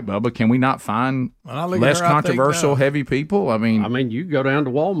you're right, Bubba. Can we not find less controversial, heavy people? I mean, you go down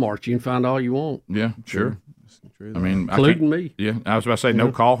to Walmart, you can find all you want. Yeah, sure. I mean, including me. Yeah, I was about to say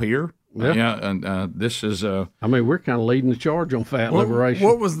no call here. Yeah, and this is. I mean, we're kind of leading the charge on fat liberation.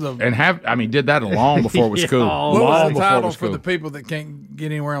 What was the did that long before it was cool. What was the title for the people that can't get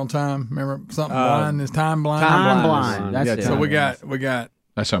anywhere on time? Remember something blind is time blind. Time blind. That's it. So we got.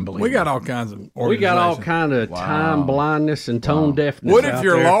 That's unbelievable. We got all kinds of. We got all kind of time blindness and tone deafness. What if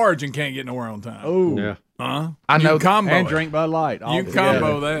you're large and can't get nowhere on time? Oh, yeah. I know. Combo and drink Bud Light. You can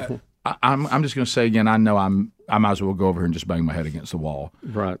combo that. I'm just going to say again. I know I might as well go over here and just bang my head against the wall.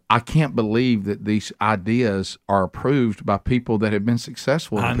 Right. I can't believe that these ideas are approved by people that have been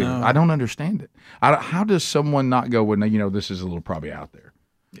successful. I know. I don't understand it. How does someone not go, well, this is a little probably out there.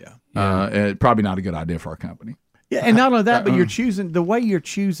 Yeah. Probably not a good idea for our company. Yeah, and not only that, but you're choosing the way you're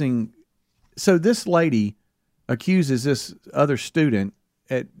choosing. So this lady accuses this other student,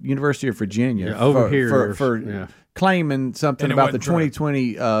 at University of Virginia over here for claiming something about the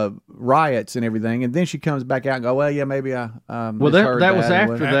 2020 riots and everything, and then she comes back out and go, well, yeah, maybe I misheard that was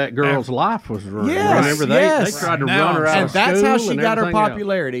after that girl's life was ruined. Yes, Remember, they tried to run her out of school, and that's how she got her everything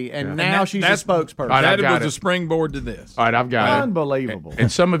popularity, and now she's a spokesperson. That was a springboard to this. All right, I've got it. Unbelievable.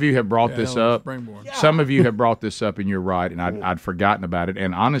 And some of you have brought this up. Springboard. Some of you have brought this up, and you're right, and I'd forgotten about it.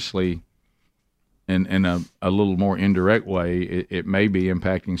 And honestly, in a little more indirect way, it may be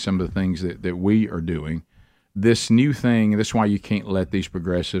impacting some of the things that we are doing. This new thing, this is why you can't let these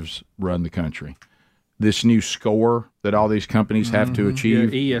progressives run the country. This new score that all these companies have to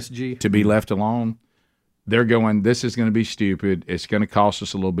achieve, ESG, to be left alone, they're going, this is going to be stupid. It's going to cost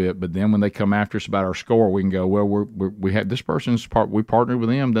us a little bit. But then when they come after us about our score, we can go, well, we had this person's part. We partnered with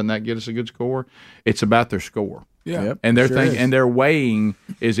them. Doesn't that get us a good score? It's about their score. Yeah. Yep, and they're thinking, and they're weighing,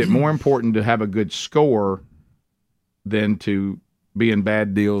 is it more important to have a good score than to be in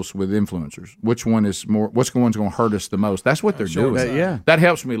bad deals with influencers? Which one is more? What's going to hurt us the most? That's what they're doing. That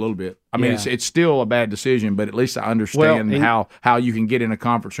helps me a little bit. I mean, it's still a bad decision, but at least I understand how you can get in a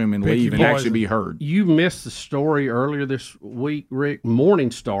conference room and leave and actually be heard. You missed the story earlier this week, Rick.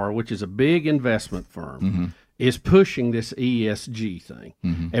 Morningstar, which is a big investment firm, is pushing this ESG thing.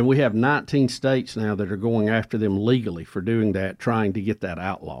 And we have 19 states now that are going after them legally for doing that, trying to get that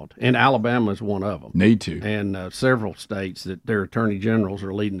outlawed. And Alabama is one of them. Need to. And several states that their attorney generals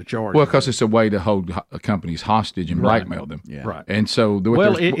are leading the charge. Well, because it's a way to hold companies hostage and blackmail them. Yeah. Right. And so...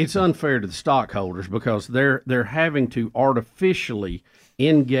 it's unfair to the stockholders because they're having to artificially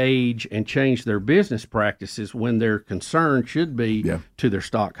engage and change their business practices when their concern should be to their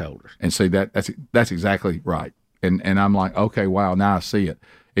stockholders. And see, that's exactly right. And I'm like, okay, wow, now I see it.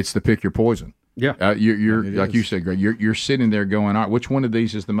 It's the pick your poison. Yeah. You're like you said, Greg, you're sitting there going, all right, which one of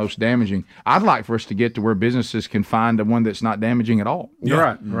these is the most damaging? I'd like for us to get to where businesses can find the one that's not damaging at all.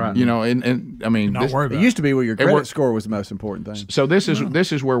 Yeah. Right. You know, and I mean, it used to be where your credit score was the most important thing. So this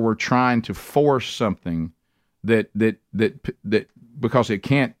is where we're trying to force something that because it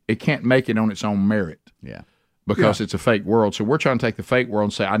can't make it on its own merit. Yeah. Because it's a fake world. So we're trying to take the fake world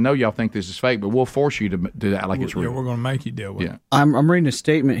and say, I know y'all think this is fake, but we'll force you to do that like it's real. Yeah, we're going to make you deal with it. I'm reading a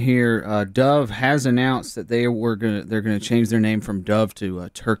statement here. Dove has announced that they're going to change their name from Dove to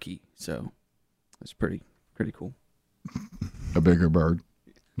Turkey. So that's pretty cool. A bigger bird.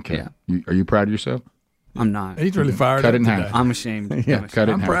 Okay. Yeah. Are you proud of yourself? I'm not. He's really fired cut up it in today. half. I'm ashamed. Yeah, cut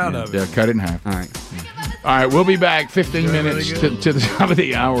it in half. I'm proud of it. Yeah, cut it in half. All right. All right, we'll be back 15 minutes to the top of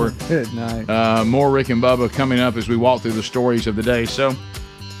the hour. Good night. More Rick and Bubba coming up as we walk through the stories of the day. So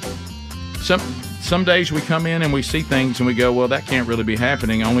some days we come in and we see things and we go, well, that can't really be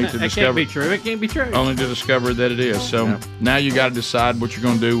happening, only to discover. Can't be true. It can't be true. Only to discover that it is. So now you got to decide what you're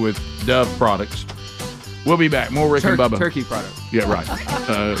going to do with Dove products. We'll be back. More Rick and Bubba. Turkey products. Yeah, right.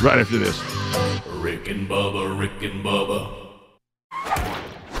 Right after this. Rick and Bubba, Rick and Bubba.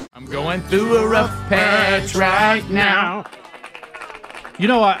 I'm going through a rough patch right now. You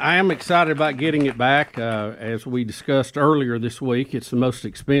know, I am excited about getting it back. As we discussed earlier this week, it's the most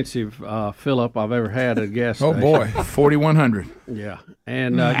expensive fill-up I've ever had at a gas station. Oh, boy. $4,100. Yeah.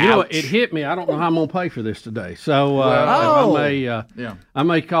 And, you know, it hit me. I don't know how I'm going to pay for this today. So I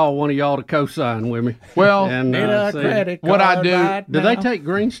may call one of y'all to co-sign with me. Well, and, credit what I do. right do now. they take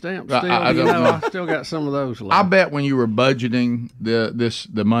green stamps still? I don't know. I still got some of those left. I bet when you were budgeting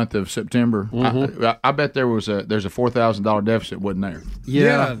the month of September, I bet there's a $4,000 deficit wasn't there.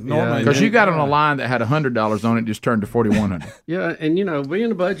 Yeah, normally. Because you got on a line that had $100 on it, just turned to $4,100. Yeah, and you know,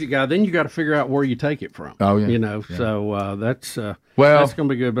 being a budget guy, then you got to figure out where you take it from. Oh yeah, you know, so that's well, that's going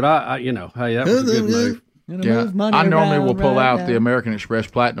to be good. But I you know, hey, that was a good move. Yeah, I normally will pull out the American Express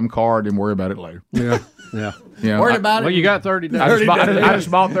Platinum card and worry about it later. Yeah, yeah. Yeah, worried about it. Well, you got 30 days. I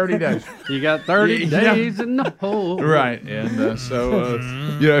just bought 30 days. You got 30 days in the hole. Right, and so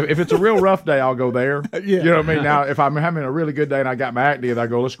you know, if it's a real rough day, I'll go there. You know what I mean? Now, if I'm having a really good day and I got my act together, I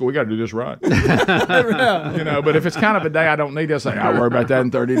go, let's go. We got to do this right. You know, but if it's kind of a day I don't need to, I say, I'll worry about that in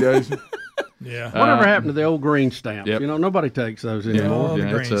 30 days. Yeah. Whatever happened to the old green stamps? Yep. You know, nobody takes those anymore. the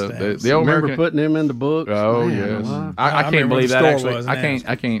green stamps. The old Remember American, putting them in the books? Oh Man, yes, I can't believe that actually.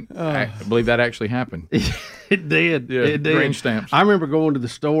 I can't believe that actually happened. It did. Yeah, it did. green stamps. I remember going to the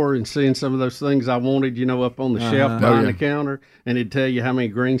store and seeing some of those things I wanted, you know, up on the shelf behind the counter, and it'd tell you how many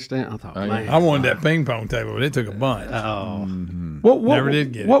green stamps. I thought, man, I wanted that ping pong table, but it took a bunch. Oh, Never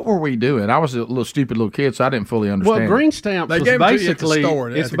did get it. What were we doing? I was a little stupid little kid, so I didn't fully understand. Well, green stamps They was gave 'em to you at the basically store,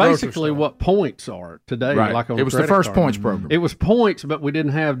 at it's the grocery basically store. what points are today. Right. Like on It was the credit first card. points program. It was points, but we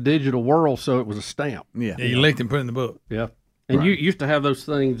didn't have digital world, so it was a stamp. Yeah. Yeah, you licked and put it in the book. Yeah. And you used to have those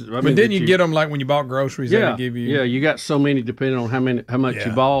things. But didn't you get them like when you bought groceries? Yeah, they give you. Yeah, you got so many depending on how much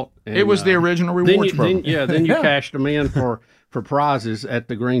you bought. And, it was the original rewards program. Then you cashed them in for prizes at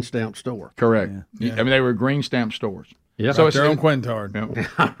the green stamp store. Correct. Yeah. I mean, they were green stamp stores. Yeah, so it's their own Quintard. Yeah.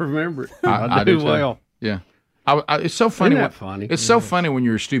 I remember it. I do well. Yeah. It's so funny. Isn't that funny? It's so funny when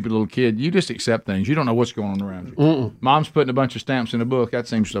you're a stupid little kid. You just accept things. You don't know what's going on around you. Mom's putting a bunch of stamps in a book. That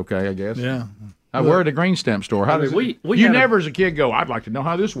seems okay, I guess. Yeah. We're at a green stamp store. How does you never as a kid go, I'd like to know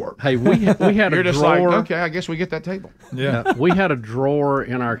how this works. Hey, we had You're a just drawer. like, okay, I guess we get that table. Yeah. We had a drawer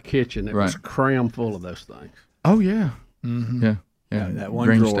in our kitchen that was crammed full of those things. Oh, yeah. Mm-hmm. Yeah. That one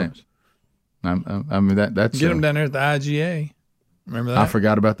green drawer. stamps. I mean, that's... Get them down there at the IGA. Remember that? I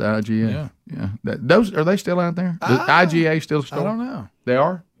forgot about the IGA. Yeah. Those are they still out there? The IGA still a store? I don't know. They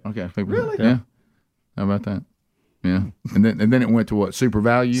are? Okay. Really? Yeah. How about that? Yeah. And then it went to what? Super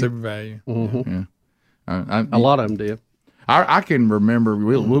Value? Super Value. Mm-hmm. Yeah. A lot of them did. I can remember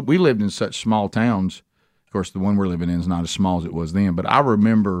we lived in such small towns. Of course, the one we're living in is not as small as it was then. But I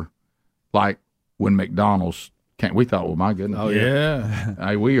remember, like when McDonald's came, we thought, "Well, my goodness, oh yeah,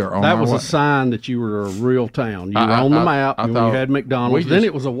 hey, we are on." That our was way. a sign that you were a real town. You were on the map. I and thought you had McDonald's. Then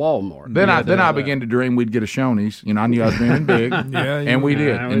it was a Walmart. Then I began to dream we'd get a Shoney's. You know, I knew I was dreaming big. And we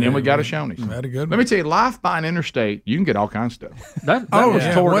did. And then we got a Shoney's. Had a good one. Let me tell you, life buying interstate, you can get all kinds of stuff. That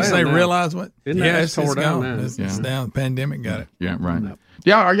once they realize what, it's tore down now. It's down. The pandemic got it. Yeah, right. No.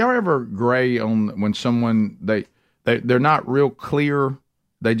 Yeah, are y'all ever gray on when someone they're not real clear?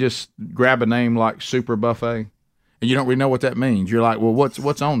 They just grab a name like Super Buffet, and you don't really know what that means. You're like, well,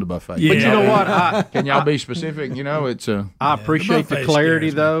 what's on the buffet? Yeah. But you know what? Can y'all be specific? You know, it's a. I appreciate the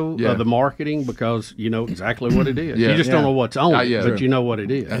clarity though of the marketing because you know exactly what it is. Yeah. You just don't know what's on it, but you know what it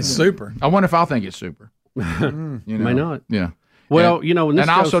is. It's super. I wonder if I'll think it's super. You know? May not. Yeah. Well, you know, and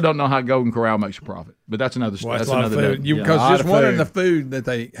I also don't know how Golden Corral makes a profit, but that's another. Well, that's another day. Because just wondering the food that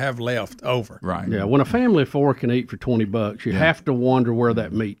they have left over. Right. Yeah. When a family of four can eat for $20, you have to wonder where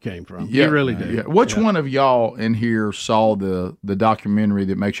that meat came from. You really do. Yeah. Which one of y'all in here saw the documentary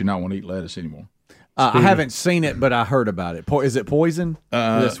that makes you not want to eat lettuce anymore? I haven't seen it, but I heard about it. Is it Poison?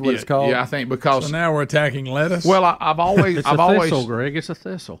 That's what it's called. Yeah, I think because so now we're attacking lettuce. Well, I've always, it's a thistle, Greg. It's a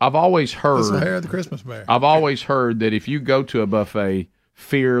thistle. I've always heard it's the hair of the Christmas bear. I've always heard that if you go to a buffet,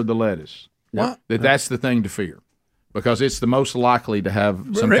 fear the lettuce. What? That's the thing to fear, because it's the most likely to have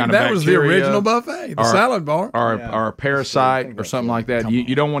some Rick, kind of that bacteria. was the original buffet, the salad bar, or a parasite or something like that.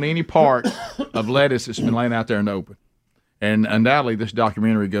 You don't want any part of lettuce that's been laying out there in the open. And undoubtedly, this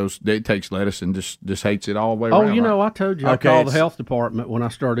documentary it takes lettuce and just hates it all the way around. Oh, you know, I told you, I called the health department when I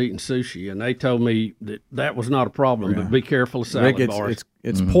started eating sushi, and they told me that was not a problem, but be careful of salad bars.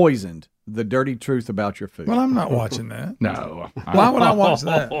 It's poisoned. The dirty truth about your food. Well, I'm not watching that. No. Why would I watch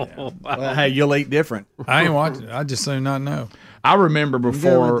that? Well, hey, you'll eat different. I ain't watching it. I just soon not know. I remember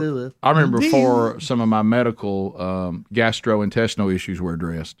before some of my medical gastrointestinal issues were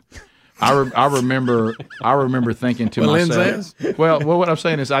addressed. I remember thinking to myself. Well, what I'm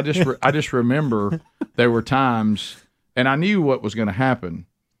saying is, I just remember there were times, and I knew what was going to happen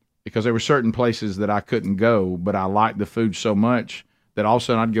because there were certain places that I couldn't go, but I liked the food so much that all of a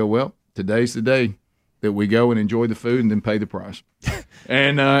sudden I'd go, well, today's the day that we go and enjoy the food and then pay the price.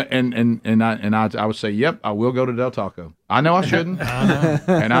 And I would say, yep, I will go to Del Taco. I know I shouldn't,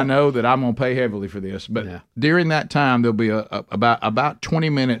 and I know that I'm going to pay heavily for this. But during that time, there'll be about 20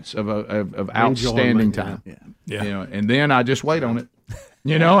 minutes of outstanding time. Yeah. You know, and then I just wait on it.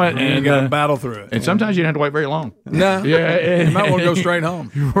 You know, and you got to battle through it. And sometimes you don't have to wait very long. No, yeah, you might want to go straight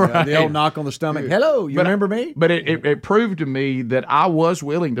home. Right. The old knock on the stomach. Hello, you remember me? But it proved to me that I was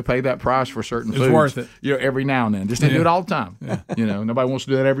willing to pay that price for certain foods. It's worth it. You know, every now and then. Just didn't do it all the time. Yeah. You know, nobody wants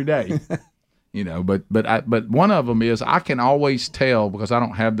to do that every day. You know, but one of them is I can always tell because I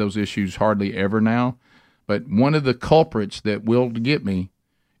don't have those issues hardly ever now. But one of the culprits that will get me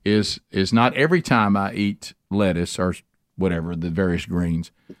is not every time I eat lettuce or whatever, the various greens,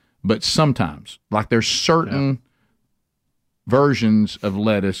 but sometimes, like there's certain versions of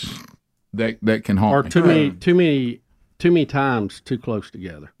lettuce that can haunt me. Or too many times too close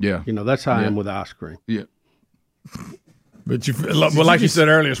together. Yeah. You know, that's how I am with ice cream. Yeah. But like you said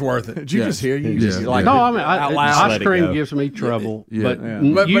earlier, it's worth it. Did you just hear you? Ice cream gives me trouble. But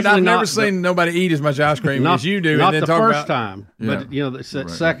I've never seen nobody eat as much ice cream as you do. Not and then the talk first about, time, but you know, it's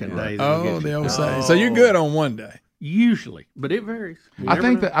that second day. The old saying. So you're good on one day. Usually, but it varies. I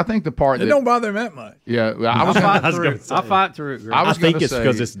think the part it don't bother him that much. Yeah, I fight through it. I think it's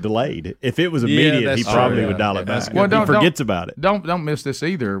because it's delayed. If it was immediate, he probably would dial it back. Well, he forgets about it. Don't miss this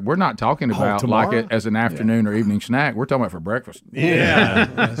either. We're not talking about tomorrow? like it as an afternoon or evening snack. We're talking about for breakfast. Yeah,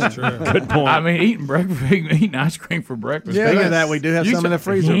 that's true. Good point. I mean, eating breakfast, eating ice cream for breakfast. Yeah, speaking of that, we do have some in the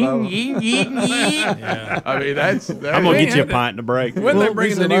freezer. Yeah. I mean, that's I'm gonna get you a pint in a break. When they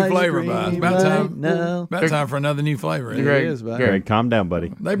bring the new flavor by? It's about time. No, about time for another new flavor. Greg, calm down,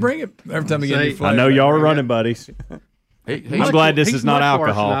 buddy. They bring it every time we get a new flavor. I know y'all are running buddies. I'm glad this is not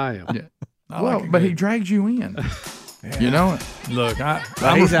alcohol. But he drags you in. You know, look,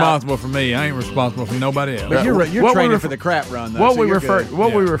 I'm responsible for me. I ain't responsible for nobody else. But you're training for the crap run, though. What we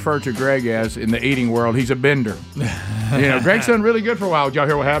refer to Greg as in the eating world, he's a bender. Greg's done really good for a while. Did y'all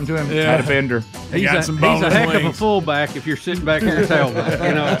hear what happened to him? Yeah. Had a bender. He's a heck of a fullback if you're sitting back in your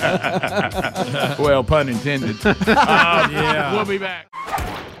tailback. Well, pun intended. Yeah. We'll be back.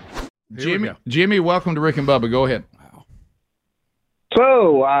 Jimmy, welcome to Rick and Bubba. Go ahead.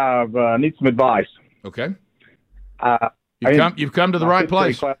 So I need some advice. Okay. You've come to the right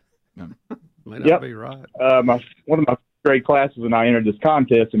place. May not be right. One of my grade classes and I entered this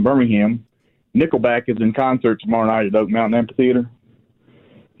contest in Birmingham. Nickelback is in concert tomorrow night at Oak Mountain Amphitheater.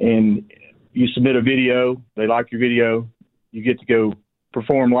 And you submit a video. They like your video. You get to go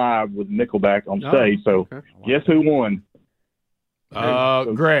perform live with Nickelback on stage. So guess who won?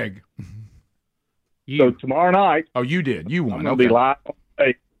 Greg. So tomorrow night. Oh, you did. You won. I'm going to be live on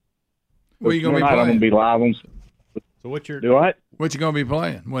stage. What are you going to be playing? I'm going to be live on stage. So what you going to be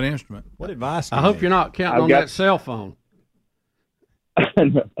playing? What instrument? What advice? I hope you're not counting on that cell phone.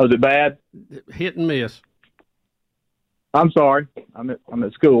 Was it bad? Hit and miss. I'm sorry. I'm at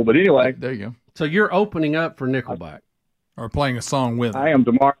school, but anyway. There you go. So you're opening up for Nickelback, or playing a song with them. I am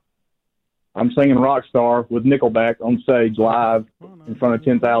tomorrow. I'm singing Rockstar with Nickelback on stage live in front of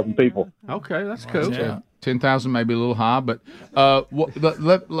 10,000 people. Okay, that's cool. Yeah. 10,000 may be a little high, but let me.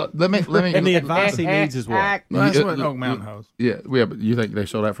 And the advice he needs is what? That's what Oak Mountain hosts. Yeah, but you think they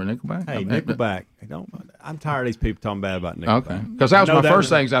sold out for Nickelback? Hey, Nickelback. I'm tired of these people talking bad about Nickelback. Okay, because that was my first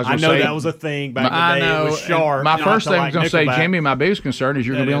thing. I know that was a thing back in the day. It was sharp. My first thing I was going to say, Jimmy, my biggest concern is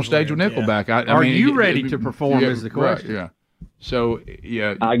you're going to be on stage with Nickelback. Yeah. Are you ready to perform? Is the question. Right, yeah. So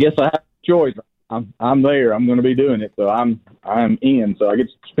I guess I have a choice. I'm there. I'm going to be doing it, so I'm in. So I get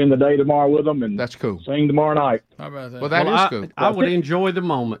to spend the day tomorrow with them, and that's cool. Sing tomorrow night. How about that? Well, that is cool. I would enjoy the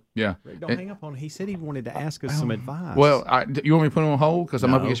moment. Yeah. Don't hang up on. He said he wanted to ask us some advice. Well, you want me to put him on hold because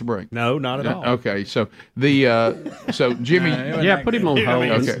I'm up against a break? No, not at all. Okay, so so Jimmy, put him on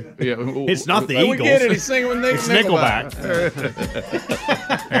hold. Okay, yeah. It's not the Eagles. We get it. He's singing with Nickelback.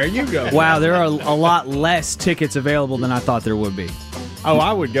 There you go. Wow, there are a lot less tickets available than I thought there would be. Oh,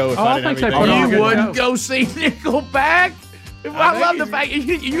 I would go if I didn't have anything. You wouldn't go see Nickelback? I love the fact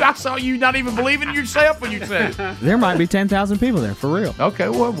I saw you not even believing in yourself when you said it. There might be 10,000 people there, for real. Okay,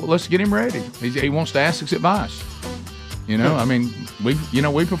 well, let's get him ready. He wants to ask us advice. I mean, we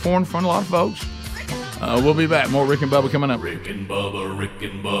performed in front of a lot of folks. We'll be back. More Rick and Bubba coming up. Rick and Bubba, Rick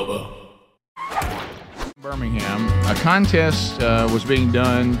and Bubba. Birmingham, a contest was being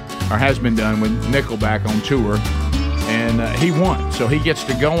done, or has been done, with Nickelback on tour. And he won, so he gets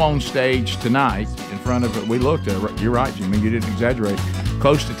to go on stage tonight in front of. We looked. You're right, Jimmy. You didn't exaggerate.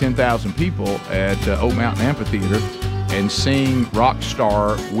 Close to 10,000 people at Oak Mountain Amphitheater, and sing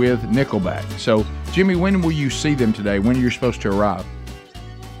Rockstar with Nickelback. So, Jimmy, when will you see them today? When are you supposed to arrive?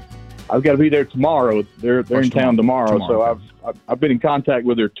 I've got to be there tomorrow. They're in town tomorrow. So I've been in contact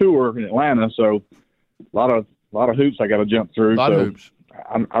with their tour in Atlanta. So a lot of hoops I got to jump through. A lot of hoops.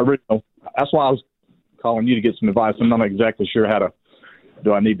 I really know. That's why I was calling you to get some advice. I'm not exactly sure how to.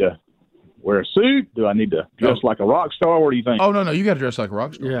 Do I need to wear a suit? Do I need to dress like a rock star? What do you think? Oh no, you got to dress like a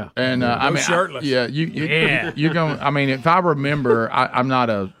rock star. Yeah, and I mean, shirtless. You're going. I mean, if I remember, I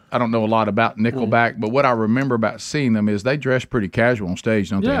don't know a lot about Nickelback, but what I remember about seeing them is they dress pretty casual on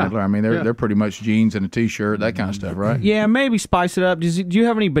stage, don't they? I mean, they're pretty much jeans and a t-shirt, that kind of stuff, right? Yeah, maybe spice it up. Do you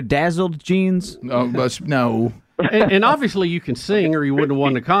have any bedazzled jeans? No. And obviously, you can sing, or you wouldn't have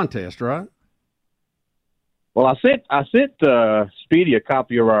won the contest, right? Well, I sent Speedy a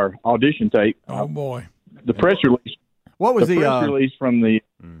copy of our audition tape. Oh boy, the press release. What was the press release from the?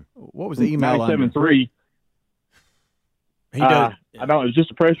 What was the email? 973. He does. I don't. It was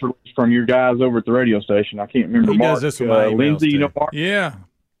just a press release from your guys over at the radio station. I can't remember. He Mark, does this with my emails Lindsay, too. you know Mark? Yeah,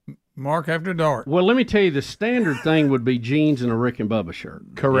 Mark After Dark. Well, let me tell you, the standard thing would be jeans and a Rick and Bubba shirt.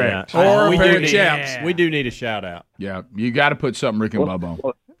 Correct. Yeah. Or a pair of chaps. We do need a shout out. Yeah, you got to put something Rick and Bubba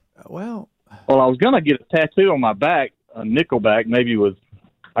on. Well, I was gonna get a tattoo on my back, a Nickelback, maybe with.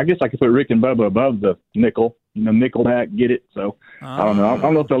 I guess I could put Rick and Bubba above the nickel. Nickelback, Get It. So I don't know. I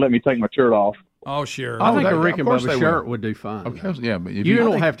don't know if they'll let me take my shirt off. Oh, sure. I think a Rick and Bubba shirt would do fine. Okay, yeah, but if you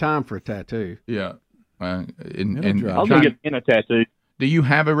don't have time for a tattoo. Yeah. I'll get in a tattoo. Do you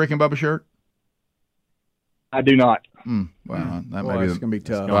have a Rick and Bubba shirt? I do not. Well, that Boy, may be it's gonna be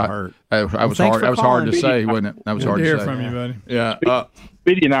tough. Hurt. That was hard. That was hard to say, wasn't it? That was hard to say. Good to hear from you, buddy. Yeah.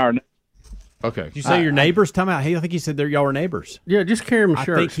 Speedy and I are. Okay. Did you say your neighbors? Time out. Hey, I think he said y'all were neighbors. Yeah, just carry him a I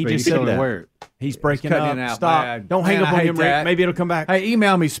shirt. think he just said that. Wear it. He's breaking cutting up. out Stop. bad. Don't hang Man, up I on hate him, Rick. that. Maybe it'll come back. Hey,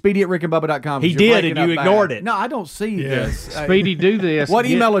 email me, speedy@rickandbubba.com. He You're did, breaking and you up ignored bad. it. No, I don't see this. Speedy, do this. What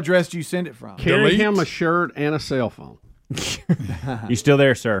email address do you send it from? Carry him a shirt and a cell phone. You still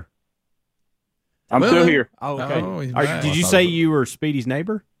there, sir? I'm still here. Oh, okay. Did you say you were Speedy's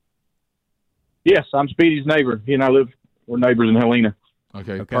neighbor? Yes, I'm Speedy's neighbor. He and I we're neighbors in Helena.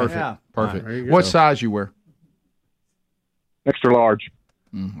 Okay. Okay. Perfect. Yeah. Perfect. There you go. What size you wear? Extra large.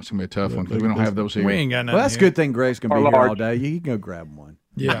 It's gonna be a tough one because we don't have those here. We ain't got nothing. Well, that's a here. good thing Greg's gonna be Or here all large. day. You can go grab one.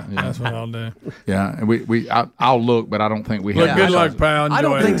 Yeah, that's what I'll do. Yeah, and I'll look, but I don't think we Well, have. good those luck, sizes. pal. Enjoy I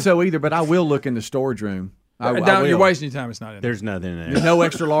don't it. think so either, but I will look in the storage room. I You're will. wasting your time. It's not in there. There's nothing in there. There's no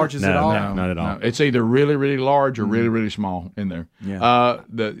extra larges at all. No, not at all. No, it's either really, really large or really, really small in there. Yeah.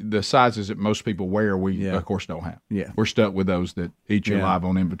 The sizes that most people wear, we of course don't have. Yeah. We're stuck with those that eat you alive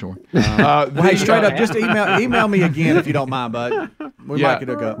on inventory. Well, hey, straight up, just email me again if you don't mind, bud. We might get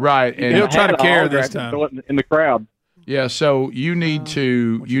hook up. Right, and He'll try to carry this time. In the crowd. Yeah, so you need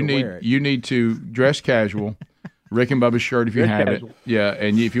to wear it. you need to dress casual. Rick and Bubba's shirt if you have it. Yeah,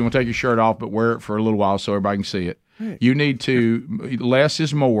 and if you want to take your shirt off, but wear it for a little while so everybody can see it. You need to less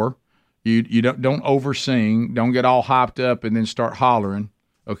is more. You don't oversing. Don't get all hyped up and then start hollering.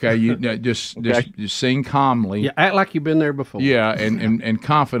 Okay, you just sing calmly. Yeah, act like you've been there before. Yeah, and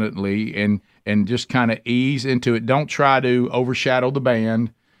confidently and just kind of ease into it. Don't try to overshadow the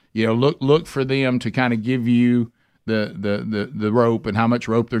band. Look for them to kind of give you the rope and how much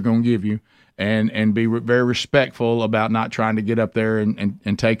rope they're going to give you, and be very respectful about not trying to get up there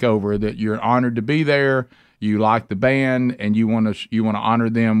and take over. That you're honored to be there. You like the band, and you want to honor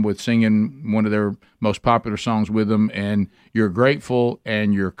them with singing one of their most popular songs with them, and you're grateful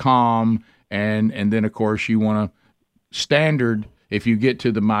and you're calm, and then of course you want to standard if you get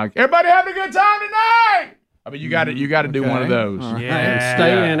to the mic. Everybody having a good time tonight. I mean, you got to do one of those. Right. Yeah, and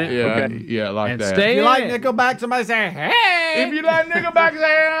stay in it. Yeah, like and that. Stay If you in like it. Nickelback, somebody say, hey. If you like Nickelback,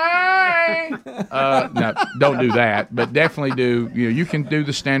 say hey. No, don't do that. But definitely do. You can do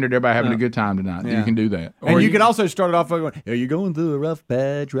the standard. Everybody having a good time tonight. Yeah. You can do that. And you can also start it off by going, are you going through a rough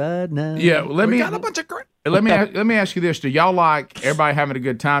patch right now? Yeah, let me Let me ask you this: do y'all like everybody having a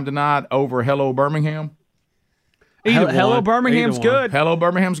good time tonight over Hello Birmingham? Hello Birmingham's good. Hello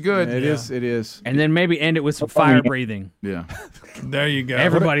Birmingham's good. It is. And then maybe end it with some fire breathing. Yeah. There you go.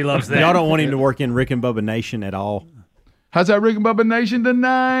 Everybody loves that. Y'all don't want him to work in Rick and Bubba Nation at all. How's that Rick and Bubba Nation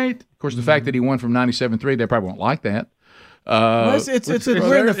tonight? Of course, the fact that he won from 97.3, they probably won't like that. Well, we're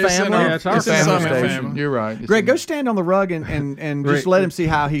in the family. It's our family family. station. You're right. Greg, go stand on the rug and just let him see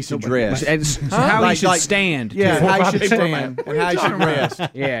how he should dress. How he should stand. Yeah, how he should stand and how he should dress.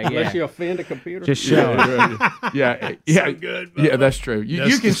 Yeah. Unless you offend a computer. Just show it. Yeah, good, yeah, that's true. You can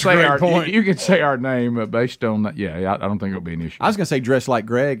that's a say great our point. you can say our name based on that. Yeah, I don't think it'll be an issue. I was going to say dress like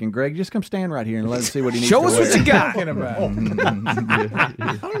Greg, and Greg, just come stand right here and let him see what he needs Show to us wear. what you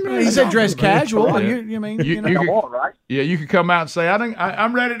got. He said dress casual. You mean, You know. could, right? yeah, you could come out and say,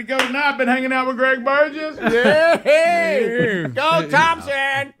 I'm ready to go tonight. I've been hanging out with Greg Burgess. Yeah, Go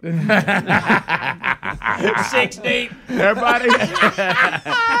Thompson. 6 deep. Everybody's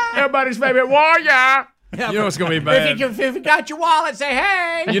favorite warrior. You know what's gonna be bad. If you got your wallet, say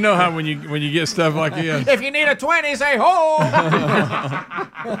hey. You know how when you get stuff like this. If you need a 20, say ho.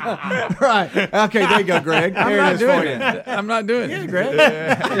 Right. Okay, there you go, Greg. I'm There not it is for doing you. it. I'm not doing it. Greg.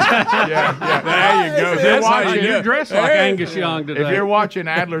 Yeah. There you go. That's why how you dress like Angus Young today. If you're watching,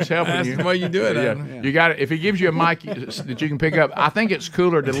 Adler's helping That's you. the way you do it, Yeah. Adler. You got it. If he gives you a mic that you can pick up, I think it's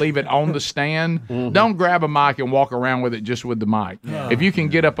cooler to leave it on the stand. Don't grab a mic and walk around with it just with the mic. If you can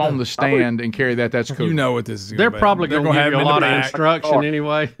get up on the stand and carry that, that's cool. You know what this is. They're probably going to give have you a him in lot the of back. instruction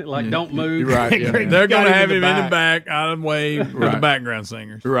anyway. Like, don't move. Right. Yeah. They're going to got him have in him the in the back, out of the way, with the Right. background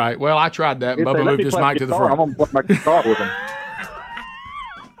singers. Right. Well, I tried that. If they Bubba let moved me his play mic to the guitar, I'm front. gonna play my guitar with them.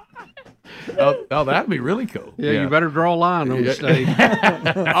 Oh, that'd be really cool. Yeah, you better draw a line on the stage.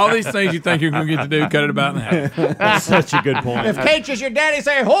 All these things you think you're going to get to do, cut it about in half. That's such a good point. If Kate is your daddy,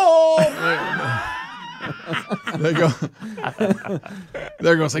 say ho. They go.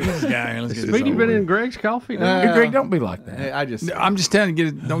 They're going to say, "Get this guy in. Let's get this." Speedy over been with." in Greg's coffee. Greg, don't be like that. I'm just telling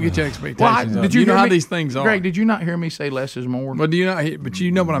you, don't get your expectations. Well, up. did you know hear how me- these things are? Greg, did you not hear me say less is more? But do you not? But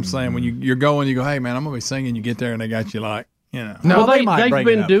you know what I'm saying. When you're going, you go, "Hey man, I'm gonna be singing." You get there and they got you like, you know. No, Well, might they've bring it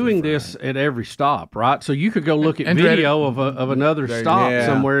been up. doing this at every stop, right? So you could go look at And video of another stop Yeah.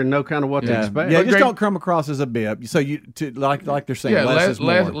 somewhere and know kind of what to expect. Yeah, just don't come across as a bip. So like they're saying, Yeah, less is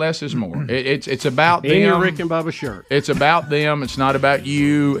more. less is more. It's about them. In your Rick and Bubba shirt. It's about them. It's not about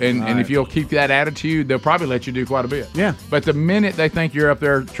you. And if you'll keep that attitude, they'll probably let you do quite a bit. Yeah. But the minute they think you're up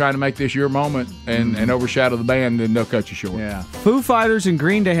there trying to make this your moment and overshadow the band, then they'll cut you short. Yeah. Foo Fighters and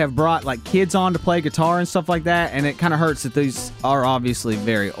Green Day have brought like kids on to play guitar and stuff like that, and it kind of hurts that these are obviously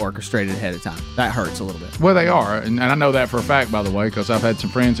very orchestrated ahead of time. That hurts a little bit. Well, they are, and I know that for a fact, by the way, because I've had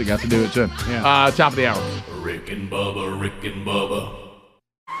some friends that got to do it too. Yeah. Top of the hour. Rick and Bubba, Rick and Bubba.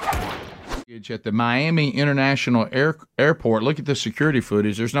 At the Miami International Airport. Look at the security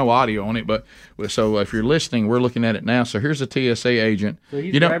footage. There's no audio on it, but so if you're listening, we're looking at it now. So here's a TSA agent. So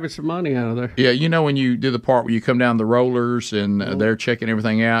he's grabbing some money out of there. Yeah, you know when you do the part where you come down the rollers and they're checking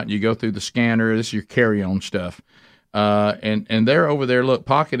everything out, you go through the scanner. This is your carry-on stuff, and they're over there,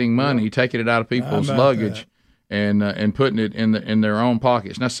 pocketing money, taking it out of people's luggage, and putting it in their own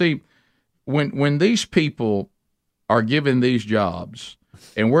pockets. Now, see, when these people are given these jobs,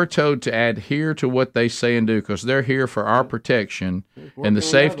 and we're told to adhere to what they say and do because they're here for our protection and the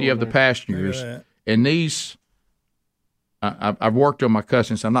safety of the passengers. And these, I've worked on my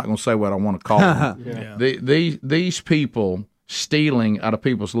cussing, so I'm not going to say what I want to call them. These people stealing out of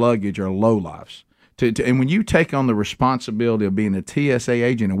people's luggage are lowlifes. And when you take on the responsibility of being a TSA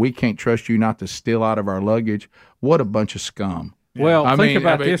agent and we can't trust you not to steal out of our luggage, what a bunch of scum. Well, think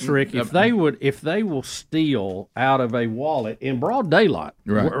about this, Rick. If they will steal out of a wallet in broad daylight,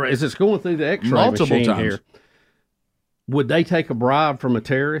 Right. as it's going through the X-ray Multiple machine times. here, would they take a bribe from a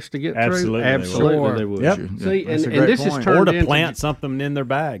terrorist to get Absolutely, through? Absolutely, they would. Yep. See, That's and a great this point. is turned Or to into, plant something in their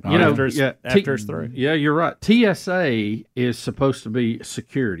bag after it's through. Yeah, you're right. TSA is supposed to be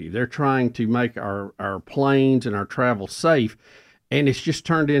security. They're trying to make our planes and our travel safe. And it's just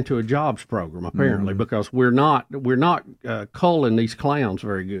turned into a jobs program, apparently, because we're not culling these clowns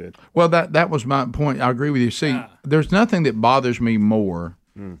very good. Well, that was my point. I agree with you. See, there's nothing that bothers me more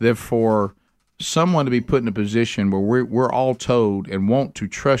than for someone to be put in a position where we're all told and want to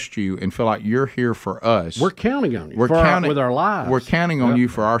trust you and feel like you're here for us. We're counting on you with our lives. We're counting on you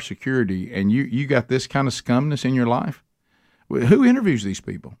for our security, and you got this kind of scumness in your life. Who interviews these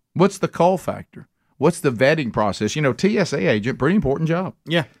people? What's the call factor? What's the vetting process? TSA agent, pretty important job.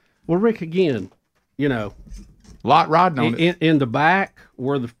 Yeah. Well, Rick, again, lot riding on it. In the back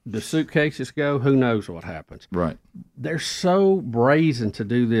where the suitcases go, who knows what happens. Right. They're so brazen to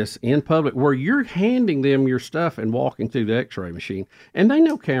do this in public where you're handing them your stuff and walking through the X-ray machine, and they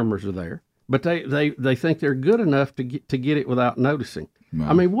know cameras are there, but they think they're good enough to get it without noticing. Right.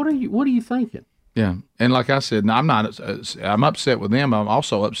 I mean, what are you thinking? Yeah, and like I said, I'm not. I'm upset with them. I'm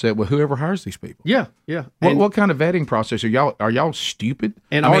also upset with whoever hires these people. Yeah, yeah. What kind of vetting process are y'all stupid?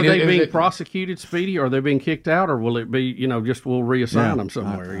 And are they being prosecuted, Speedy? Or are they being kicked out, or will it be just we'll reassign them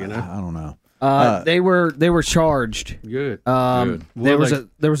somewhere? I don't know. They were charged. Good. Good. There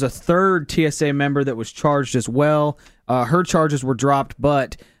was a third TSA member that was charged as well. Her charges were dropped,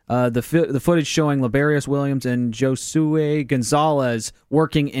 but the footage showing Liberius Williams and Josue Gonzalez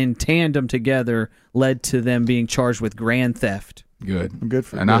working in tandem together led to them being charged with grand theft. Good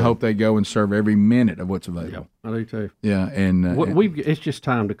for them. I hope they go and serve every minute of what's available. I do too. Yeah, and it's just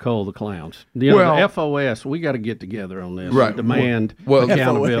time to cull the clowns. The FOS, we got to get together on this. Right. Demand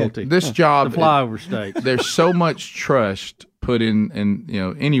accountability. This job, the flyover state. There's so much trust put in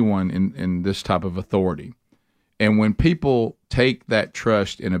anyone in this type of authority. And when people take that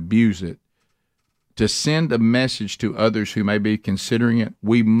trust and abuse it, to send a message to others who may be considering it,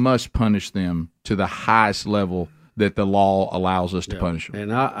 we must punish them to the highest level that the law allows us to punish them.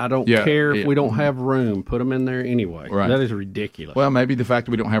 And I don't care if we don't have room. Put them in there anyway. Right. That is ridiculous. Well, maybe the fact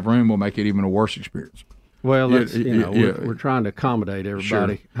that we don't have room will make it even a worse experience. Well, we're trying to accommodate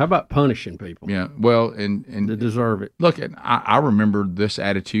everybody. Sure. How about punishing people? Yeah, well, and to deserve it. Look, I remember this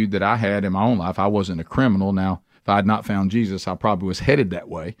attitude that I had in my own life. I wasn't a criminal. Now, if I had not found Jesus, I probably was headed that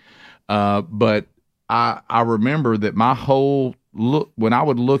way. But I remember that my whole look, when I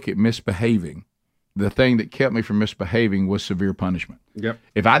would look at misbehaving, the thing that kept me from misbehaving was severe punishment. Yep.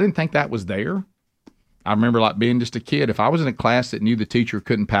 If I didn't think that was there, I remember like being just a kid. If I was in a class that knew the teacher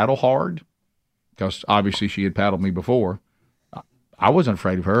couldn't paddle hard, because obviously she had paddled me before, I wasn't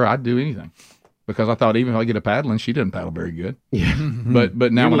afraid of her. I'd do anything. because I thought even if I get a paddling, she doesn't paddle very good. Yeah.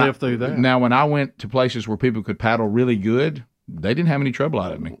 But now You when live through that. now when I went to places where people could paddle really good, they didn't have any trouble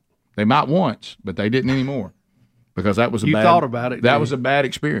out of me. They might once, but they didn't anymore because that was a You bad. thought about it, That didn't was you? a bad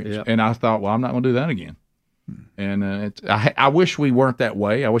experience, Yep. and I thought, well, I'm not going to do that again. And I wish we weren't that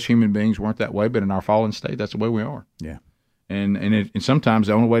way. I wish human beings weren't that way, but in our fallen state, that's the way we are. Yeah. And sometimes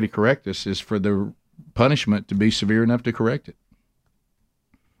the only way to correct this is for the punishment to be severe enough to correct it.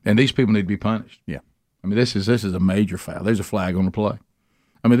 And these people need to be punished. Yeah. I mean, this is a major foul. There's a flag on the play.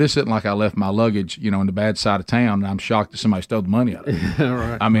 I mean, this isn't like I left my luggage, on the bad side of town, and I'm shocked that somebody stole the money out of it.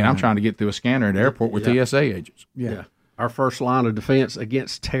 Right. I mean, I'm trying to get through a scanner at the airport with Yeah. TSA agents. Yeah. Our first line of defense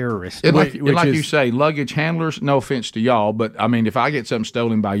against terrorists. Like you say, luggage handlers, no offense to y'all, but I mean, if I get something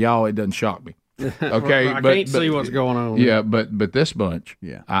stolen by y'all, it doesn't shock me. Okay, I can't see what's going on. Yeah, but this bunch,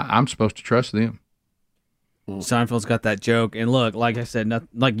 I'm supposed to trust them. Seinfeld's got that joke, and look, like I said,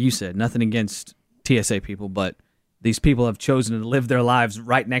 like you said, nothing against TSA people, but these people have chosen to live their lives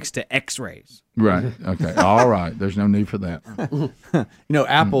right next to X-rays. Right. Okay. All right. There's no need for that.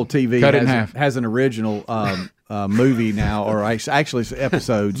 Apple TV Cut it in half. has an original movie now, or actually it's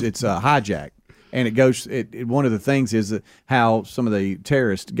episodes. It's Hijack, and it goes. One of the things is that how some of the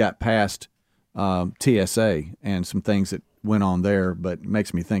terrorists got past TSA and some things that went on there. But it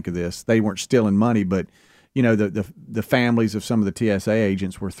makes me think of this. They weren't stealing money, but the families of some of the TSA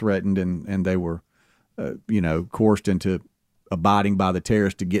agents were threatened, and they were coerced into abiding by the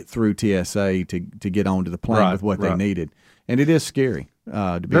terrorists to get through TSA to get onto the plane with what they needed. And it is scary.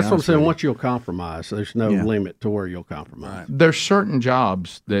 To be That's what I'm honest saying. with you. Once you'll compromise, there's no limit to where you'll compromise. There's certain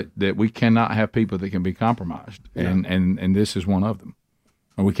jobs that we cannot have people that can be compromised, and this is one of them.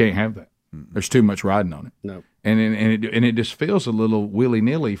 And we can't have that. There's too much riding on it. No. And it just feels a little willy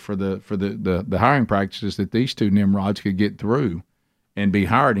nilly for the hiring practices that these two nimrods could get through and be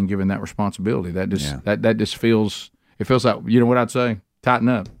hired and given that responsibility. That just feels like, what I'd say? Tighten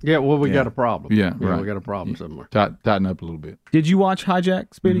up. Yeah, well, we got a problem. Yeah, right. We got a problem somewhere. Tighten up a little bit. Did you watch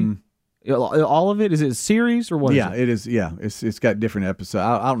Hijack, Speedy? Mm-hmm. All of it? Is it a series or what? Yeah, it is. Yeah, it's got different episodes.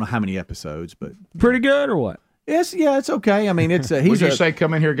 I don't know how many episodes, but pretty good or what? It's okay. I mean, it's Would you say,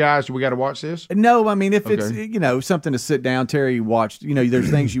 come in here, guys? We got to watch this? No, I mean, if it's something to sit down. Terry watched.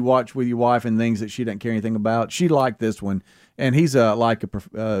 There's things you watch with your wife and things that she doesn't care anything about. She liked this one, and he's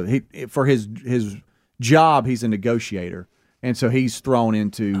for his job, he's a negotiator. And so he's thrown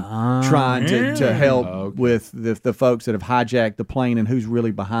into trying to help with the folks that have hijacked the plane and who's really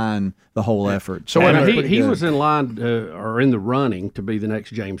behind the whole effort. So he was in line or in the running to be the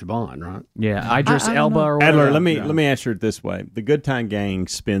next James Bond, right? Yeah, Idris Elba or whatever. Adler, let me answer it this way: the Good Time Gang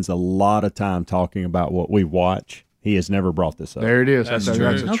spends a lot of time talking about what we watch. He has never brought this up. There it is. That's a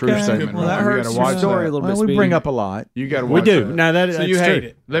true statement. Well, that hurts your story a little bit. We bring up a lot. You got to. We do. That. Now so you hate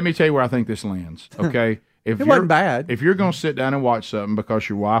it. Let me tell you where I think this lands. Okay. It wasn't bad. If you're going to sit down and watch something because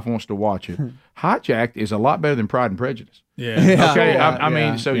your wife wants to watch it, Hijacked is a lot better than Pride and Prejudice. Yeah. Okay. I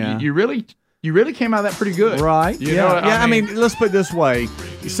mean, so you really came out of that pretty good, right? You know what I mean, let's put it this way: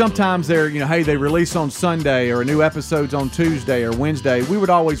 sometimes they're hey, they release on Sunday or a new episode's on Tuesday or Wednesday. We would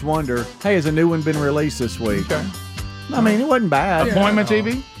always wonder, hey, has a new one been released this week? Okay. I mean, it wasn't bad. Appointment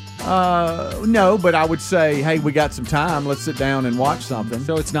TV. No, but I would say, hey, we got some time. Let's sit down and watch something.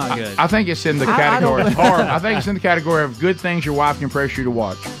 So it's not good. I think it's in the category. I think it's in the category of good things your wife can pressure you to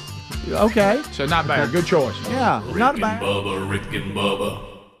watch. Okay. So not bad. Good choice. Yeah, not bad. Bubba, Rick and Bubba.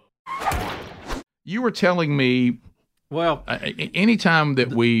 You were telling me. Well, anytime that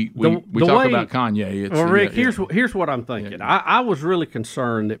we talk about Kanye, it's Rick. Here's what I'm thinking. Yeah. I was really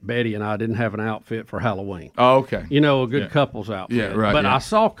concerned that Betty and I didn't have an outfit for Halloween. Oh, okay. A good couple's outfit. Yeah, right. But I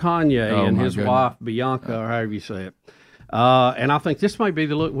saw Kanye and his goodness. wife Bianca, or however you say it, and I think this might be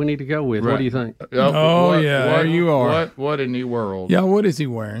the look we need to go with. Right. What do you think? There you are. What in the world? Yeah, what is he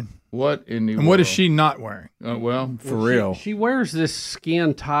wearing? What in the and what is she not wearing? For real. She wears this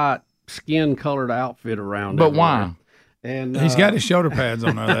skin-colored outfit around. But why? And he's got his shoulder pads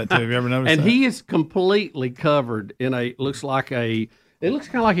on that too. Have you ever noticed and that? he is completely covered in it looks kind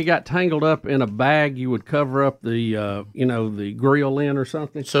of like he got tangled up in a bag you would cover up the the grill in or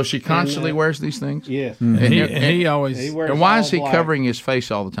something. So she constantly wears these things? Yes. Mm-hmm. And he always. And why is he covering his face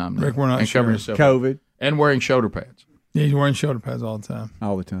all the time now? Rick, we're not sure. Covering himself COVID. And wearing shoulder pads. Yeah, he's wearing shoulder pads all the time.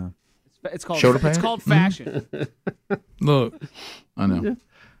 All the time. It's called shoulder pads? It's called fashion. Look. I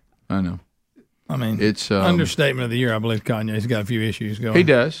know. I mean, it's understatement of the year. I believe Kanye's got a few issues going. He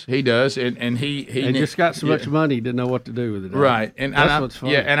does, and he just got so much money to know what to do with it. Right, and that's what's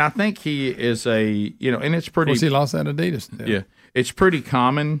funny. Yeah, and I think he is and it's pretty. Of course, he lost that Adidas deal. Yeah, it's pretty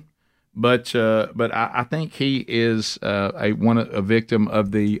common But I think he is a victim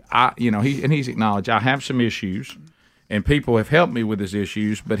of the he's acknowledged I have some issues, and people have helped me with his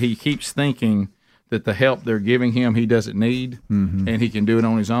issues, but he keeps thinking that the help they're giving him he doesn't need, and he can do it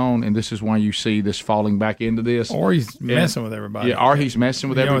on his own, and this is why you see this falling back into this. Or he's messing with everybody. Yeah, or he's messing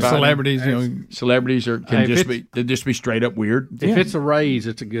with everybody. Celebrities, celebrities can just be straight up weird. If it's a raise,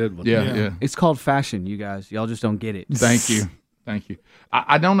 it's a good one. Yeah. It's called fashion, you guys. Y'all just don't get it. Thank you.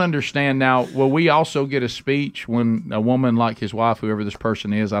 I don't understand now. Will we also get a speech when a woman like his wife, whoever this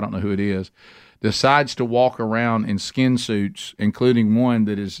person is, I don't know who it is, decides to walk around in skin suits, including one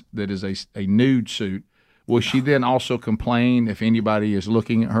that is a nude suit? Will she then also complain if anybody is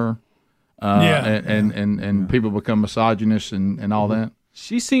looking at her? And people become misogynist and all that.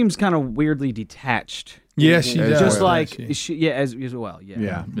 She seems kind of weirdly detached. Yes, she does. Just like as well.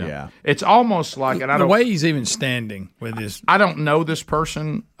 Yeah. It's almost like, and the way he's even standing with his. I don't know this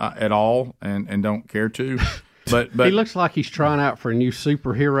person at all, and don't care to. But he looks like he's trying out for a new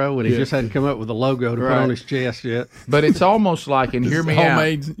superhero, and he just hadn't come up with a logo to put on his chest yet. But it's almost like, and hear me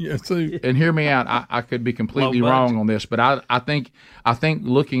homemade out. And hear me out. I could be completely wrong on this, but I think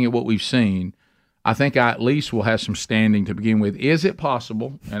looking at what we've seen, I think I at least will have some standing to begin with. Is it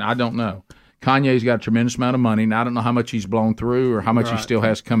possible? And I don't know. Kanye's got a tremendous amount of money, and I don't know how much he's blown through or how much he still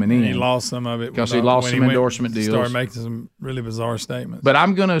has coming in. He lost some of it because he lost some endorsement deals. Started making some really bizarre statements. But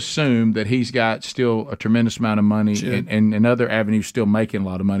I'm going to assume that he's got still a tremendous amount of money and in other avenues still making a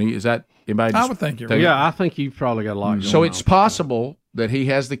lot of money. Is that anybody? I would think you're right. Yeah, I think you've probably got a lot. So it's possible that he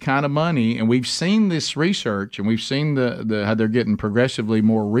has the kind of money, and we've seen this research, and we've seen the how they're getting progressively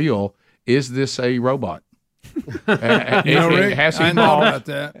more real. Is this a robot? Rick, has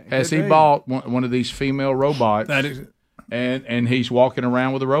he bought one of these female robots? That is, and he's walking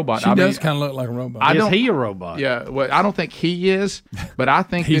around with a robot. She does kind of look like a robot. Is he a robot? Yeah, well, I don't think he is, but I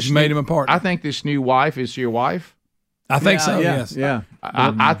think he's made him a partner. I think this new wife is your wife. I think so. Yes. Yeah.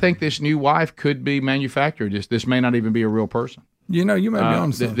 I think this new wife could be manufactured. This may not even be a real person. You may be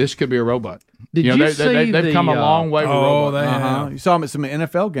on something. This could be a robot. Did you see they've come a long way with robots. They have. You saw him at some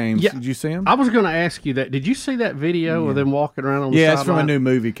NFL games. Yeah. Did you see him? I was going to ask you that. Did you see that video of them walking around on the sideline? sideline? It's from a new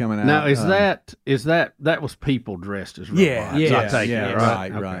movie coming out. Now, that was people dressed as robots?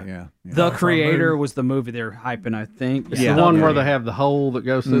 Right. The Creator was the movie they're hyping, I think. It's the one where they have the hole that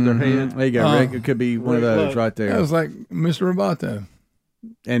goes through their head. There you go, Rick. It could be one of those right there. That was like Mr. Roboto.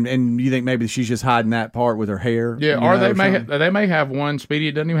 And you think maybe she's just hiding that part with her hair? Yeah, or they may have one. Speedy,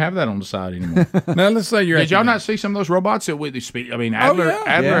 it doesn't even have that on the side anymore. Now let's say did y'all not see some of those robots that with the Speedy? I mean, Adler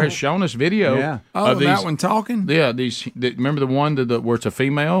has shown us video. Of that one talking. Yeah, remember the one where it's a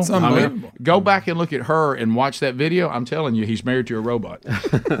female? It's unbelievable. Go back and look at her and watch that video. I'm telling you, he's married to a robot.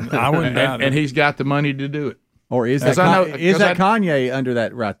 I wouldn't doubt it. And he's got the money to do it. Or is that Kanye under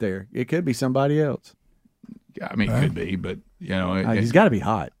that right there? It could be somebody else. I mean, it could be, but he's got to be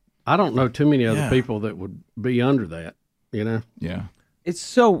hot. I don't know too many other people that would be under that. Yeah. It's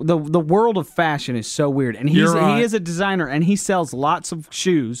so the world of fashion is so weird, and he is a designer, and he sells lots of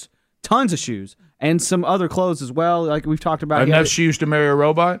shoes, tons of shoes, and some other clothes as well. Like we've talked about, enough shoes to marry a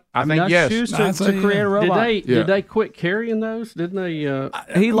robot. I think yes. Shoes to create a robot. Did they quit carrying those? Didn't they?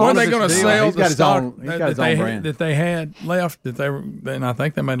 Were they going to sell he's the got stock his own brand that they had left? And I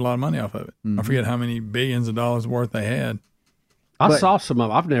think they made a lot of money off of it. I forget how many billions of dollars worth they had. I saw some of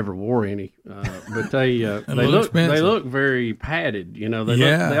them. I've never wore any, but they look very padded.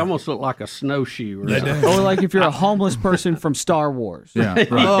 They almost look like a snowshoe. Or like if you're a homeless person from Star Wars. Yeah,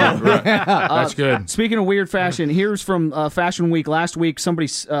 right. That's good. Speaking of weird fashion, here's from Fashion Week last week. Somebody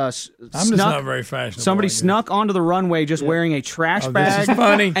I'm just not very fashionable. Somebody snuck onto the runway just wearing a trash bag. This is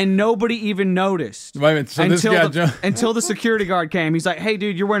funny. And nobody even noticed. Wait a minute. So until the security guard came. He's like, "Hey,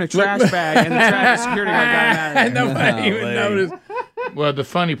 dude, you're wearing a trash bag," and the security guard got mad. And nobody even noticed. Well, the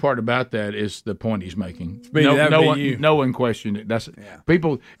funny part about that is the point he's making. No one questioned it. That's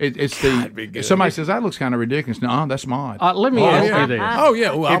people. It's if somebody says that looks kind of ridiculous. No, that's mod. Let me ask you this. Oh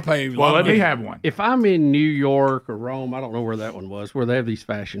yeah, well I'll pay. Well, let me have one. If I'm in New York or Rome, I don't know where that one was, where they have these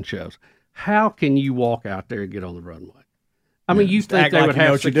fashion shows. How can you walk out there and get on the runway? I mean, you think they would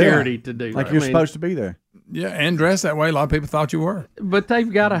have security to do like you're supposed to be there. Yeah, and dress that way. A lot of people thought you were. But they've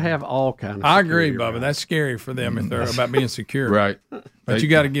got to have all kinds of I agree, security Bubba. That's scary for them if they're about being secure. Right. But you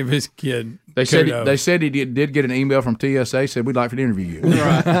got to give his kid They said he did get an email from TSA, said we'd like to interview you.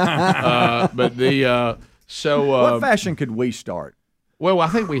 Right. But the so what fashion could we start? Well, I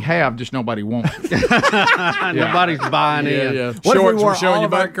think we have, just nobody wants it. Nobody's buying in. Yeah. What if we Shorts wore were showing all you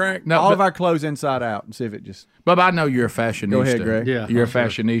of our back crack? all of our clothes inside out and see if it just. Bubba, I know you're a fashionista. Go ahead, Greg. Yeah, You're a sure.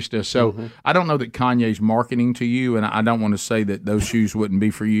 fashionista. So I don't know that Kanye's marketing to you, and I don't want to say that those shoes wouldn't be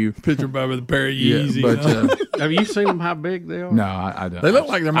for you. Picture Bubba with a pair of Yeah, Yeezys. but Have you seen them? How big they are? no, I don't. They look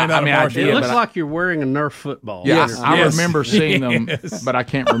like they're made out of marshmallows. It looks like you're wearing a Nerf football. Yeah, Yes. I Yes. remember seeing them, Yes. but I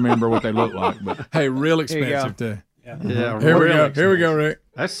can't remember what they look like. But hey, real you go. expensive too. Yeah, Here we real go. expensive. Here we go, Rick.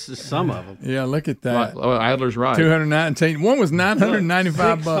 That's just some of them. Yeah, look at that. well, Adler's right. 219. One was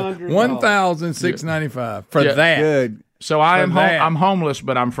 $995. $600. $1,695 for Yeah. that. Good. So I am For that. I'm homeless,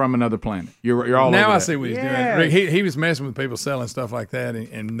 but I'm from another planet. You're all Now over I that. see what he's Yeah. doing. Rick, he was messing with people selling stuff like that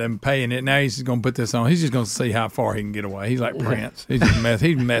and them paying it. Now he's just going to put this on. He's just going to see how far he can get away. He's like Prince. He's just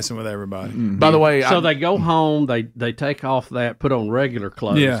he's messing with everybody. By the way, So they go home, they take off that, put on regular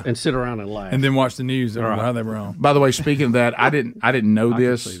clothes, Yeah. and sit around and laugh. And then watch the news about how they were on. By the way, speaking of that, I didn't know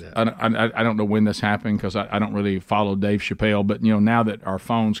this. see that. I don't know when this happened because I don't really follow Dave Chappelle. But now that our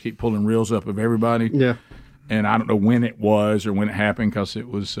phones keep pulling reels up of everybody, yeah. and I don't know when it was or when it happened because it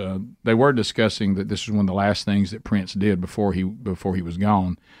was. They were discussing that this was one of the last things that Prince did before he was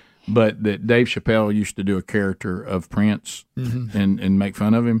gone. But that Dave Chappelle used to do a character of Prince and make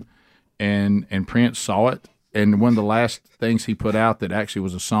fun of him, and Prince saw it. And one of the last things he put out that actually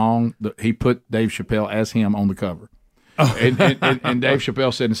was a song, he put Dave Chappelle as him on the cover. And Dave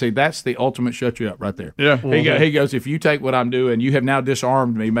Chappelle said, and see, that's the ultimate shut you up right there. Yeah. He goes, if you take what I'm doing, you have now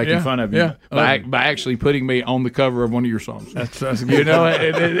disarmed me making fun of you by actually putting me on the cover of one of your songs. That's good.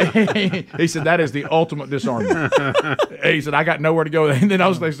 He said, that is the ultimate disarmament. He said, I got nowhere to go. And then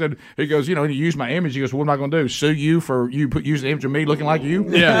also they said, he goes, you use my image. He goes, what am I going to do? Sue you for use the image of me looking like you?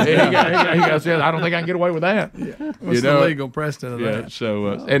 Yeah. He goes, I don't think I can get away with that. What's the legal precedent of that? So,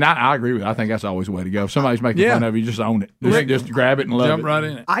 and I agree with it. I think that's always the way to go. If somebody's making fun of you, just own it. Just grab it and love Jump it. right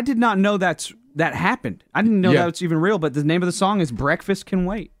in it. I did not know that happened. I didn't know that was even real. But the name of the song is "Breakfast Can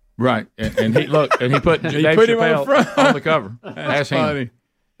Wait." Right, and he put Dave put him on the Chappelle front. on the cover. That's him. funny.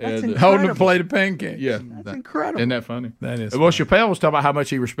 That's Holding a incredible. plate of pancakes. Yeah, That's incredible. Isn't that funny? That is. Well, Chappelle was talking about how much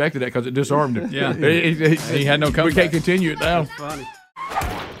he respected that because it disarmed him. Yeah. he had no We comeback. can't continue it now. Funny.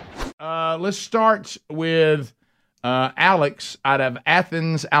 Let's start with Alex out of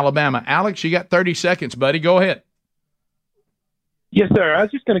Athens, Alabama. Alex, you got 30 seconds, buddy. Go ahead. Yes, sir. I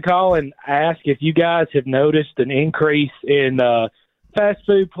was just going to call and ask if you guys have noticed an increase in fast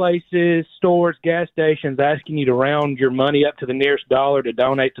food places, stores, gas stations asking you to round your money up to the nearest dollar to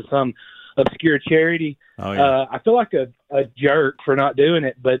donate to some obscure charity. Oh, yeah. I feel like a jerk for not doing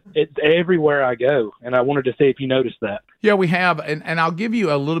it, but it's everywhere I go, and I wanted to see if you noticed that. Yeah, we have, and I'll give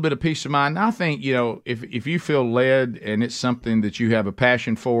you a little bit of peace of mind. I think, if you feel led and it's something that you have a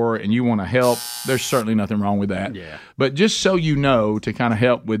passion for and you want to help, there's certainly nothing wrong with that. Yeah. But just so you know, to kind of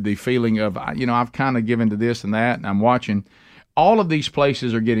help with the feeling of, I've kind of given to this and that, and I'm watching, all of these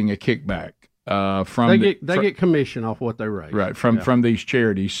places are getting a kickback. From they get commission off what they raise, right? From these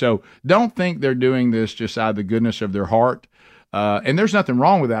charities. So don't think they're doing this just out of the goodness of their heart. And there's nothing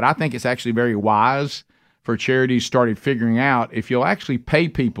wrong with that. I think it's actually very wise for charities started figuring out if you'll actually pay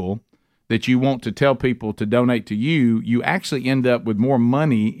people that you want to tell people to donate to you, you actually end up with more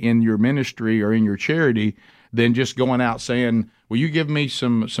money in your ministry or in your charity than just going out saying, will you give me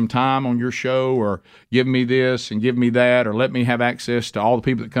some time on your show, or give me this and give me that, or let me have access to all the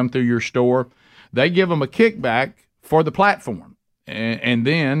people that come through your store. They give them a kickback for the platform. And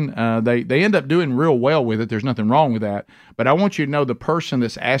then they end up doing real well with it. There's nothing wrong with that. But I want you to know the person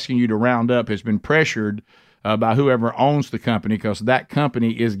that's asking you to round up has been pressured by whoever owns the company, because that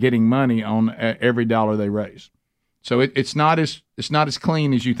company is getting money on every dollar they raise. So it's not as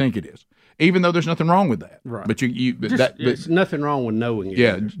clean as you think it is, even though there's nothing wrong with that. Right. But there's nothing wrong with knowing it.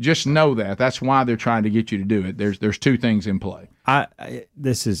 Yeah, either. just know that. That's why they're trying to get you to do it. There's two things in play.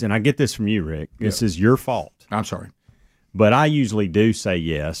 This is, and I get this from you, Rick. This is your fault. I'm sorry. But I usually do say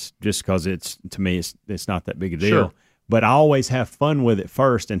yes, just because to me it's not that big a deal. Sure. But I always have fun with it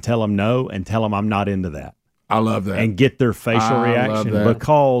first and tell them no and tell them I'm not into that. I love that. And get their facial I love reaction, that.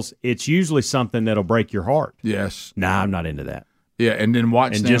 because it's usually something that'll break your heart. Yes. Nah, I'm not into that. Yeah, and then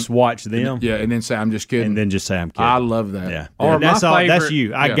watch and them. just watch them. And then say I'm just kidding. And then just say I'm kidding. I love that. Yeah. Or that's my all. favorite, That's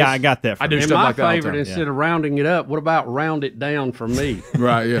you. I got that. From I do you. And stuff my like that all the favorite, time. instead of rounding it up, what about round it down for me?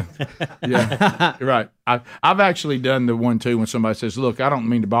 Right, yeah. Yeah, right. I've actually done the one, too, when somebody says, look, I don't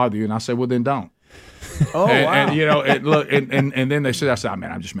mean to bother you. And I say, well, then don't. Oh, and, wow. And, look, and then they say, I say,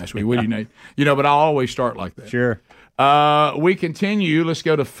 man, I'm just messing with you. What do you need? But I always start like that. Sure. We continue. Let's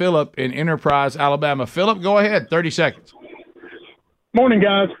go to Philip in Enterprise, Alabama. Philip, go ahead. 30 seconds. Morning,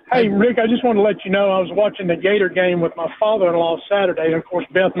 guys. Hey, Rick, I just wanted to let you know I was watching the Gator game with my father-in-law Saturday, and of course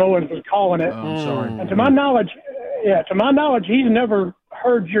Beth Mowens was calling it. Oh, I'm sorry. And to my knowledge, he's never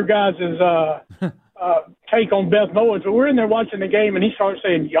heard your guys' take on Beth Mowens. But we're in there watching the game, and he starts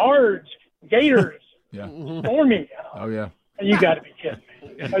saying yards, Gators, Stormy. Oh yeah. And you got to be kidding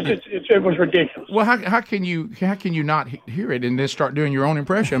me. It was ridiculous. Well, how can you not hear it and then start doing your own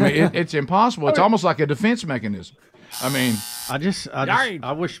impression? I mean, it's impossible. It's almost like a defense mechanism. I mean,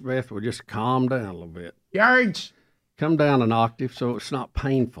 I wish Beth would just calm down a little bit. Yards. Come down an octave so it's not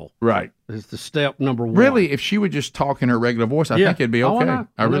painful. Right. It's the step number one. Really, if she would just talk in her regular voice, I think it'd be okay.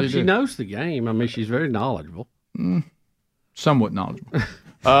 I really do. She knows the game. I mean, she's very knowledgeable. Somewhat knowledgeable.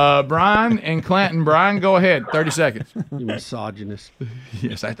 Brian and Clanton. Brian, go ahead. 30 seconds. You misogynist.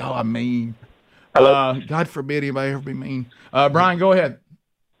 Yes, that's all I mean. God forbid anybody ever be mean. Brian, go ahead.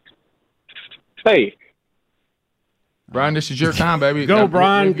 Hey. Brian, this is your time, baby. Go,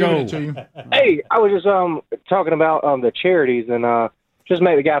 Brian, go. Hey, I was just talking about the charities and just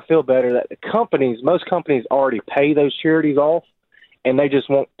make the guy feel better that most companies already pay those charities off, and they just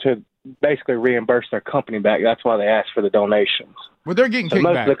want to basically reimburse their company back. That's why they ask for the donations. Well, they're getting kicked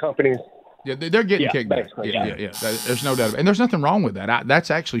most back. of the companies. Yeah, they're getting kicked back. Yeah. There's no doubt. And there's nothing wrong with that.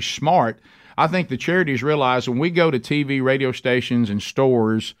 That's actually smart. I think the charities realize when we go to TV, radio stations, and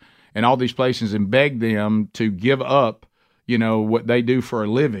stores and all these places and beg them to give up, what they do for a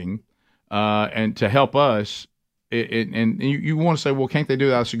living and to help us, and you want to say, well, can't they do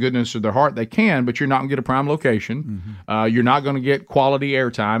that out of the goodness of their heart? They can, but you're not going to get a prime location. Mm-hmm. You're not going to get quality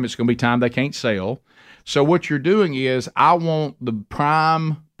airtime. It's going to be time they can't sell. So what you're doing is I want the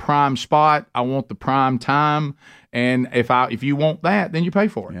prime spot. I want the prime time. And if you want that, then you pay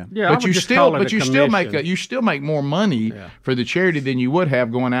for it. Yeah, but you still make more money for the charity than you would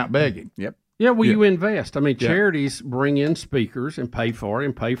have going out begging. Yep. Yeah, well, you invest. I mean, charities bring in speakers and pay for it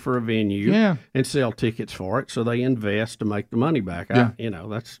and pay for a venue and sell tickets for it. So they invest to make the money back.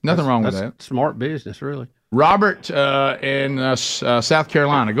 That's nothing wrong with that. Smart business, really. Robert in South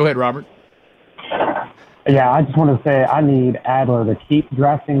Carolina. Go ahead, Robert. Yeah, I just want to say I need Adler to keep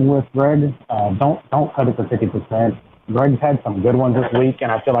dressing with Greg. Don't cut it to 50%. Greg's had some good ones this week,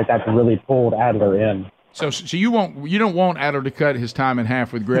 and I feel like that's really pulled Adler in. So you don't want Adler to cut his time in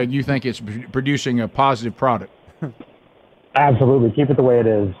half with Greg. You think it's producing a positive product? Absolutely. Keep it the way it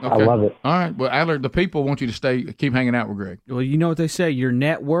is. Okay. I love it. All right. Well, Adler, the people want you to keep hanging out with Greg. Well, you know what they say. Your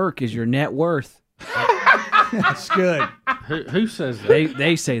network is your net worth. That's good. Who says that?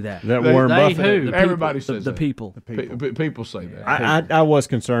 They say that. That Warren Buffett. Who? Everybody says the that. people. People say that. I was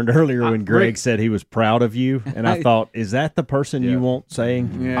concerned earlier when Greg said he was proud of you, and I thought, is that the person you want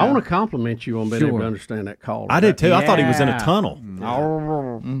saying? Yeah. I want to compliment you on being able to understand that call. I did too. Yeah. I thought he was in a tunnel.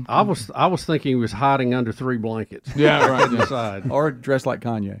 I was thinking he was hiding under 3 blankets. Yeah, right. Inside. Or dressed like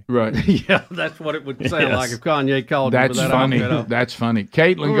Kanye. Right. Yeah, that's what it would sound like if Kanye called him. That's funny. That's funny.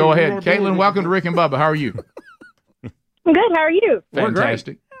 Caitlin, go ahead. Caitlin, welcome to Rick and Bubba. How are you? I'm good. How are you?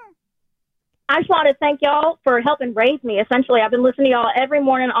 Fantastic. I just want to thank y'all for helping raise me. Essentially, I've been listening to y'all every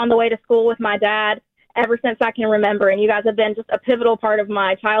morning on the way to school with my dad ever since I can remember, and you guys have been just a pivotal part of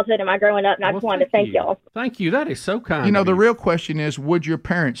my childhood and my growing up, and I just wanted to thank y'all. Thank you. That is so kind. The real question is, would your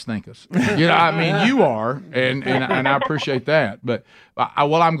parents thank us? I mean, you are, and I appreciate that. But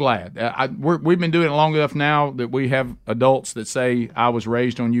I'm glad. We've been doing it long enough now that we have adults that say I was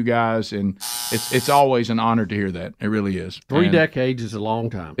raised on you guys, and it's always an honor to hear that. It really is. 3 decades is a long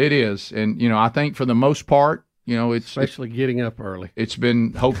time. It is, and I think for the most part, especially getting up early. It's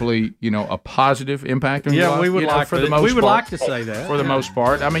been hopefully, a positive impact on your life. We would like for the most part. We would like to say that for the most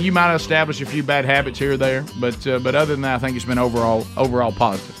part. I mean, you might have established a few bad habits here or there, but other than that, I think it's been overall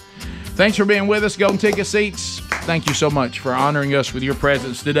positive. Thanks for being with us, Golden Ticket Seats. Thank you so much for honoring us with your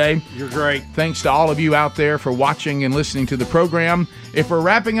presence today. You're great. Thanks to all of you out there for watching and listening to the program. If we're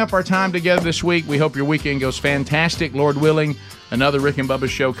wrapping up our time together this week, we hope your weekend goes fantastic, Lord willing. Another Rick and Bubba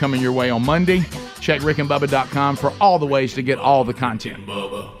show coming your way on Monday. Check rickandbubba.com for all the ways to get all the content.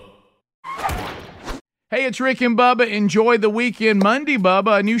 Hey, it's Rick and Bubba. Enjoy the weekend. Monday,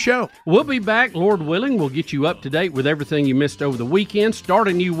 Bubba, a new show. We'll be back, Lord willing. We'll get you up to date with everything you missed over the weekend. Start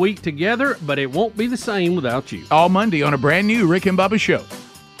a new week together, but it won't be the same without you. All Monday on a brand new Rick and Bubba show.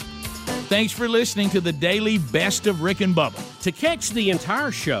 Thanks for listening to the daily Best of Rick and Bubba. To catch the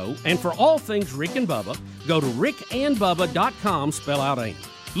entire show and for all things Rick and Bubba, go to rickandbubba.com, spell out AIM.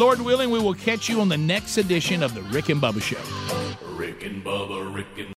 Lord willing, we will catch you on the next edition of the Rick and Bubba show. Rick and Bubba, Rick and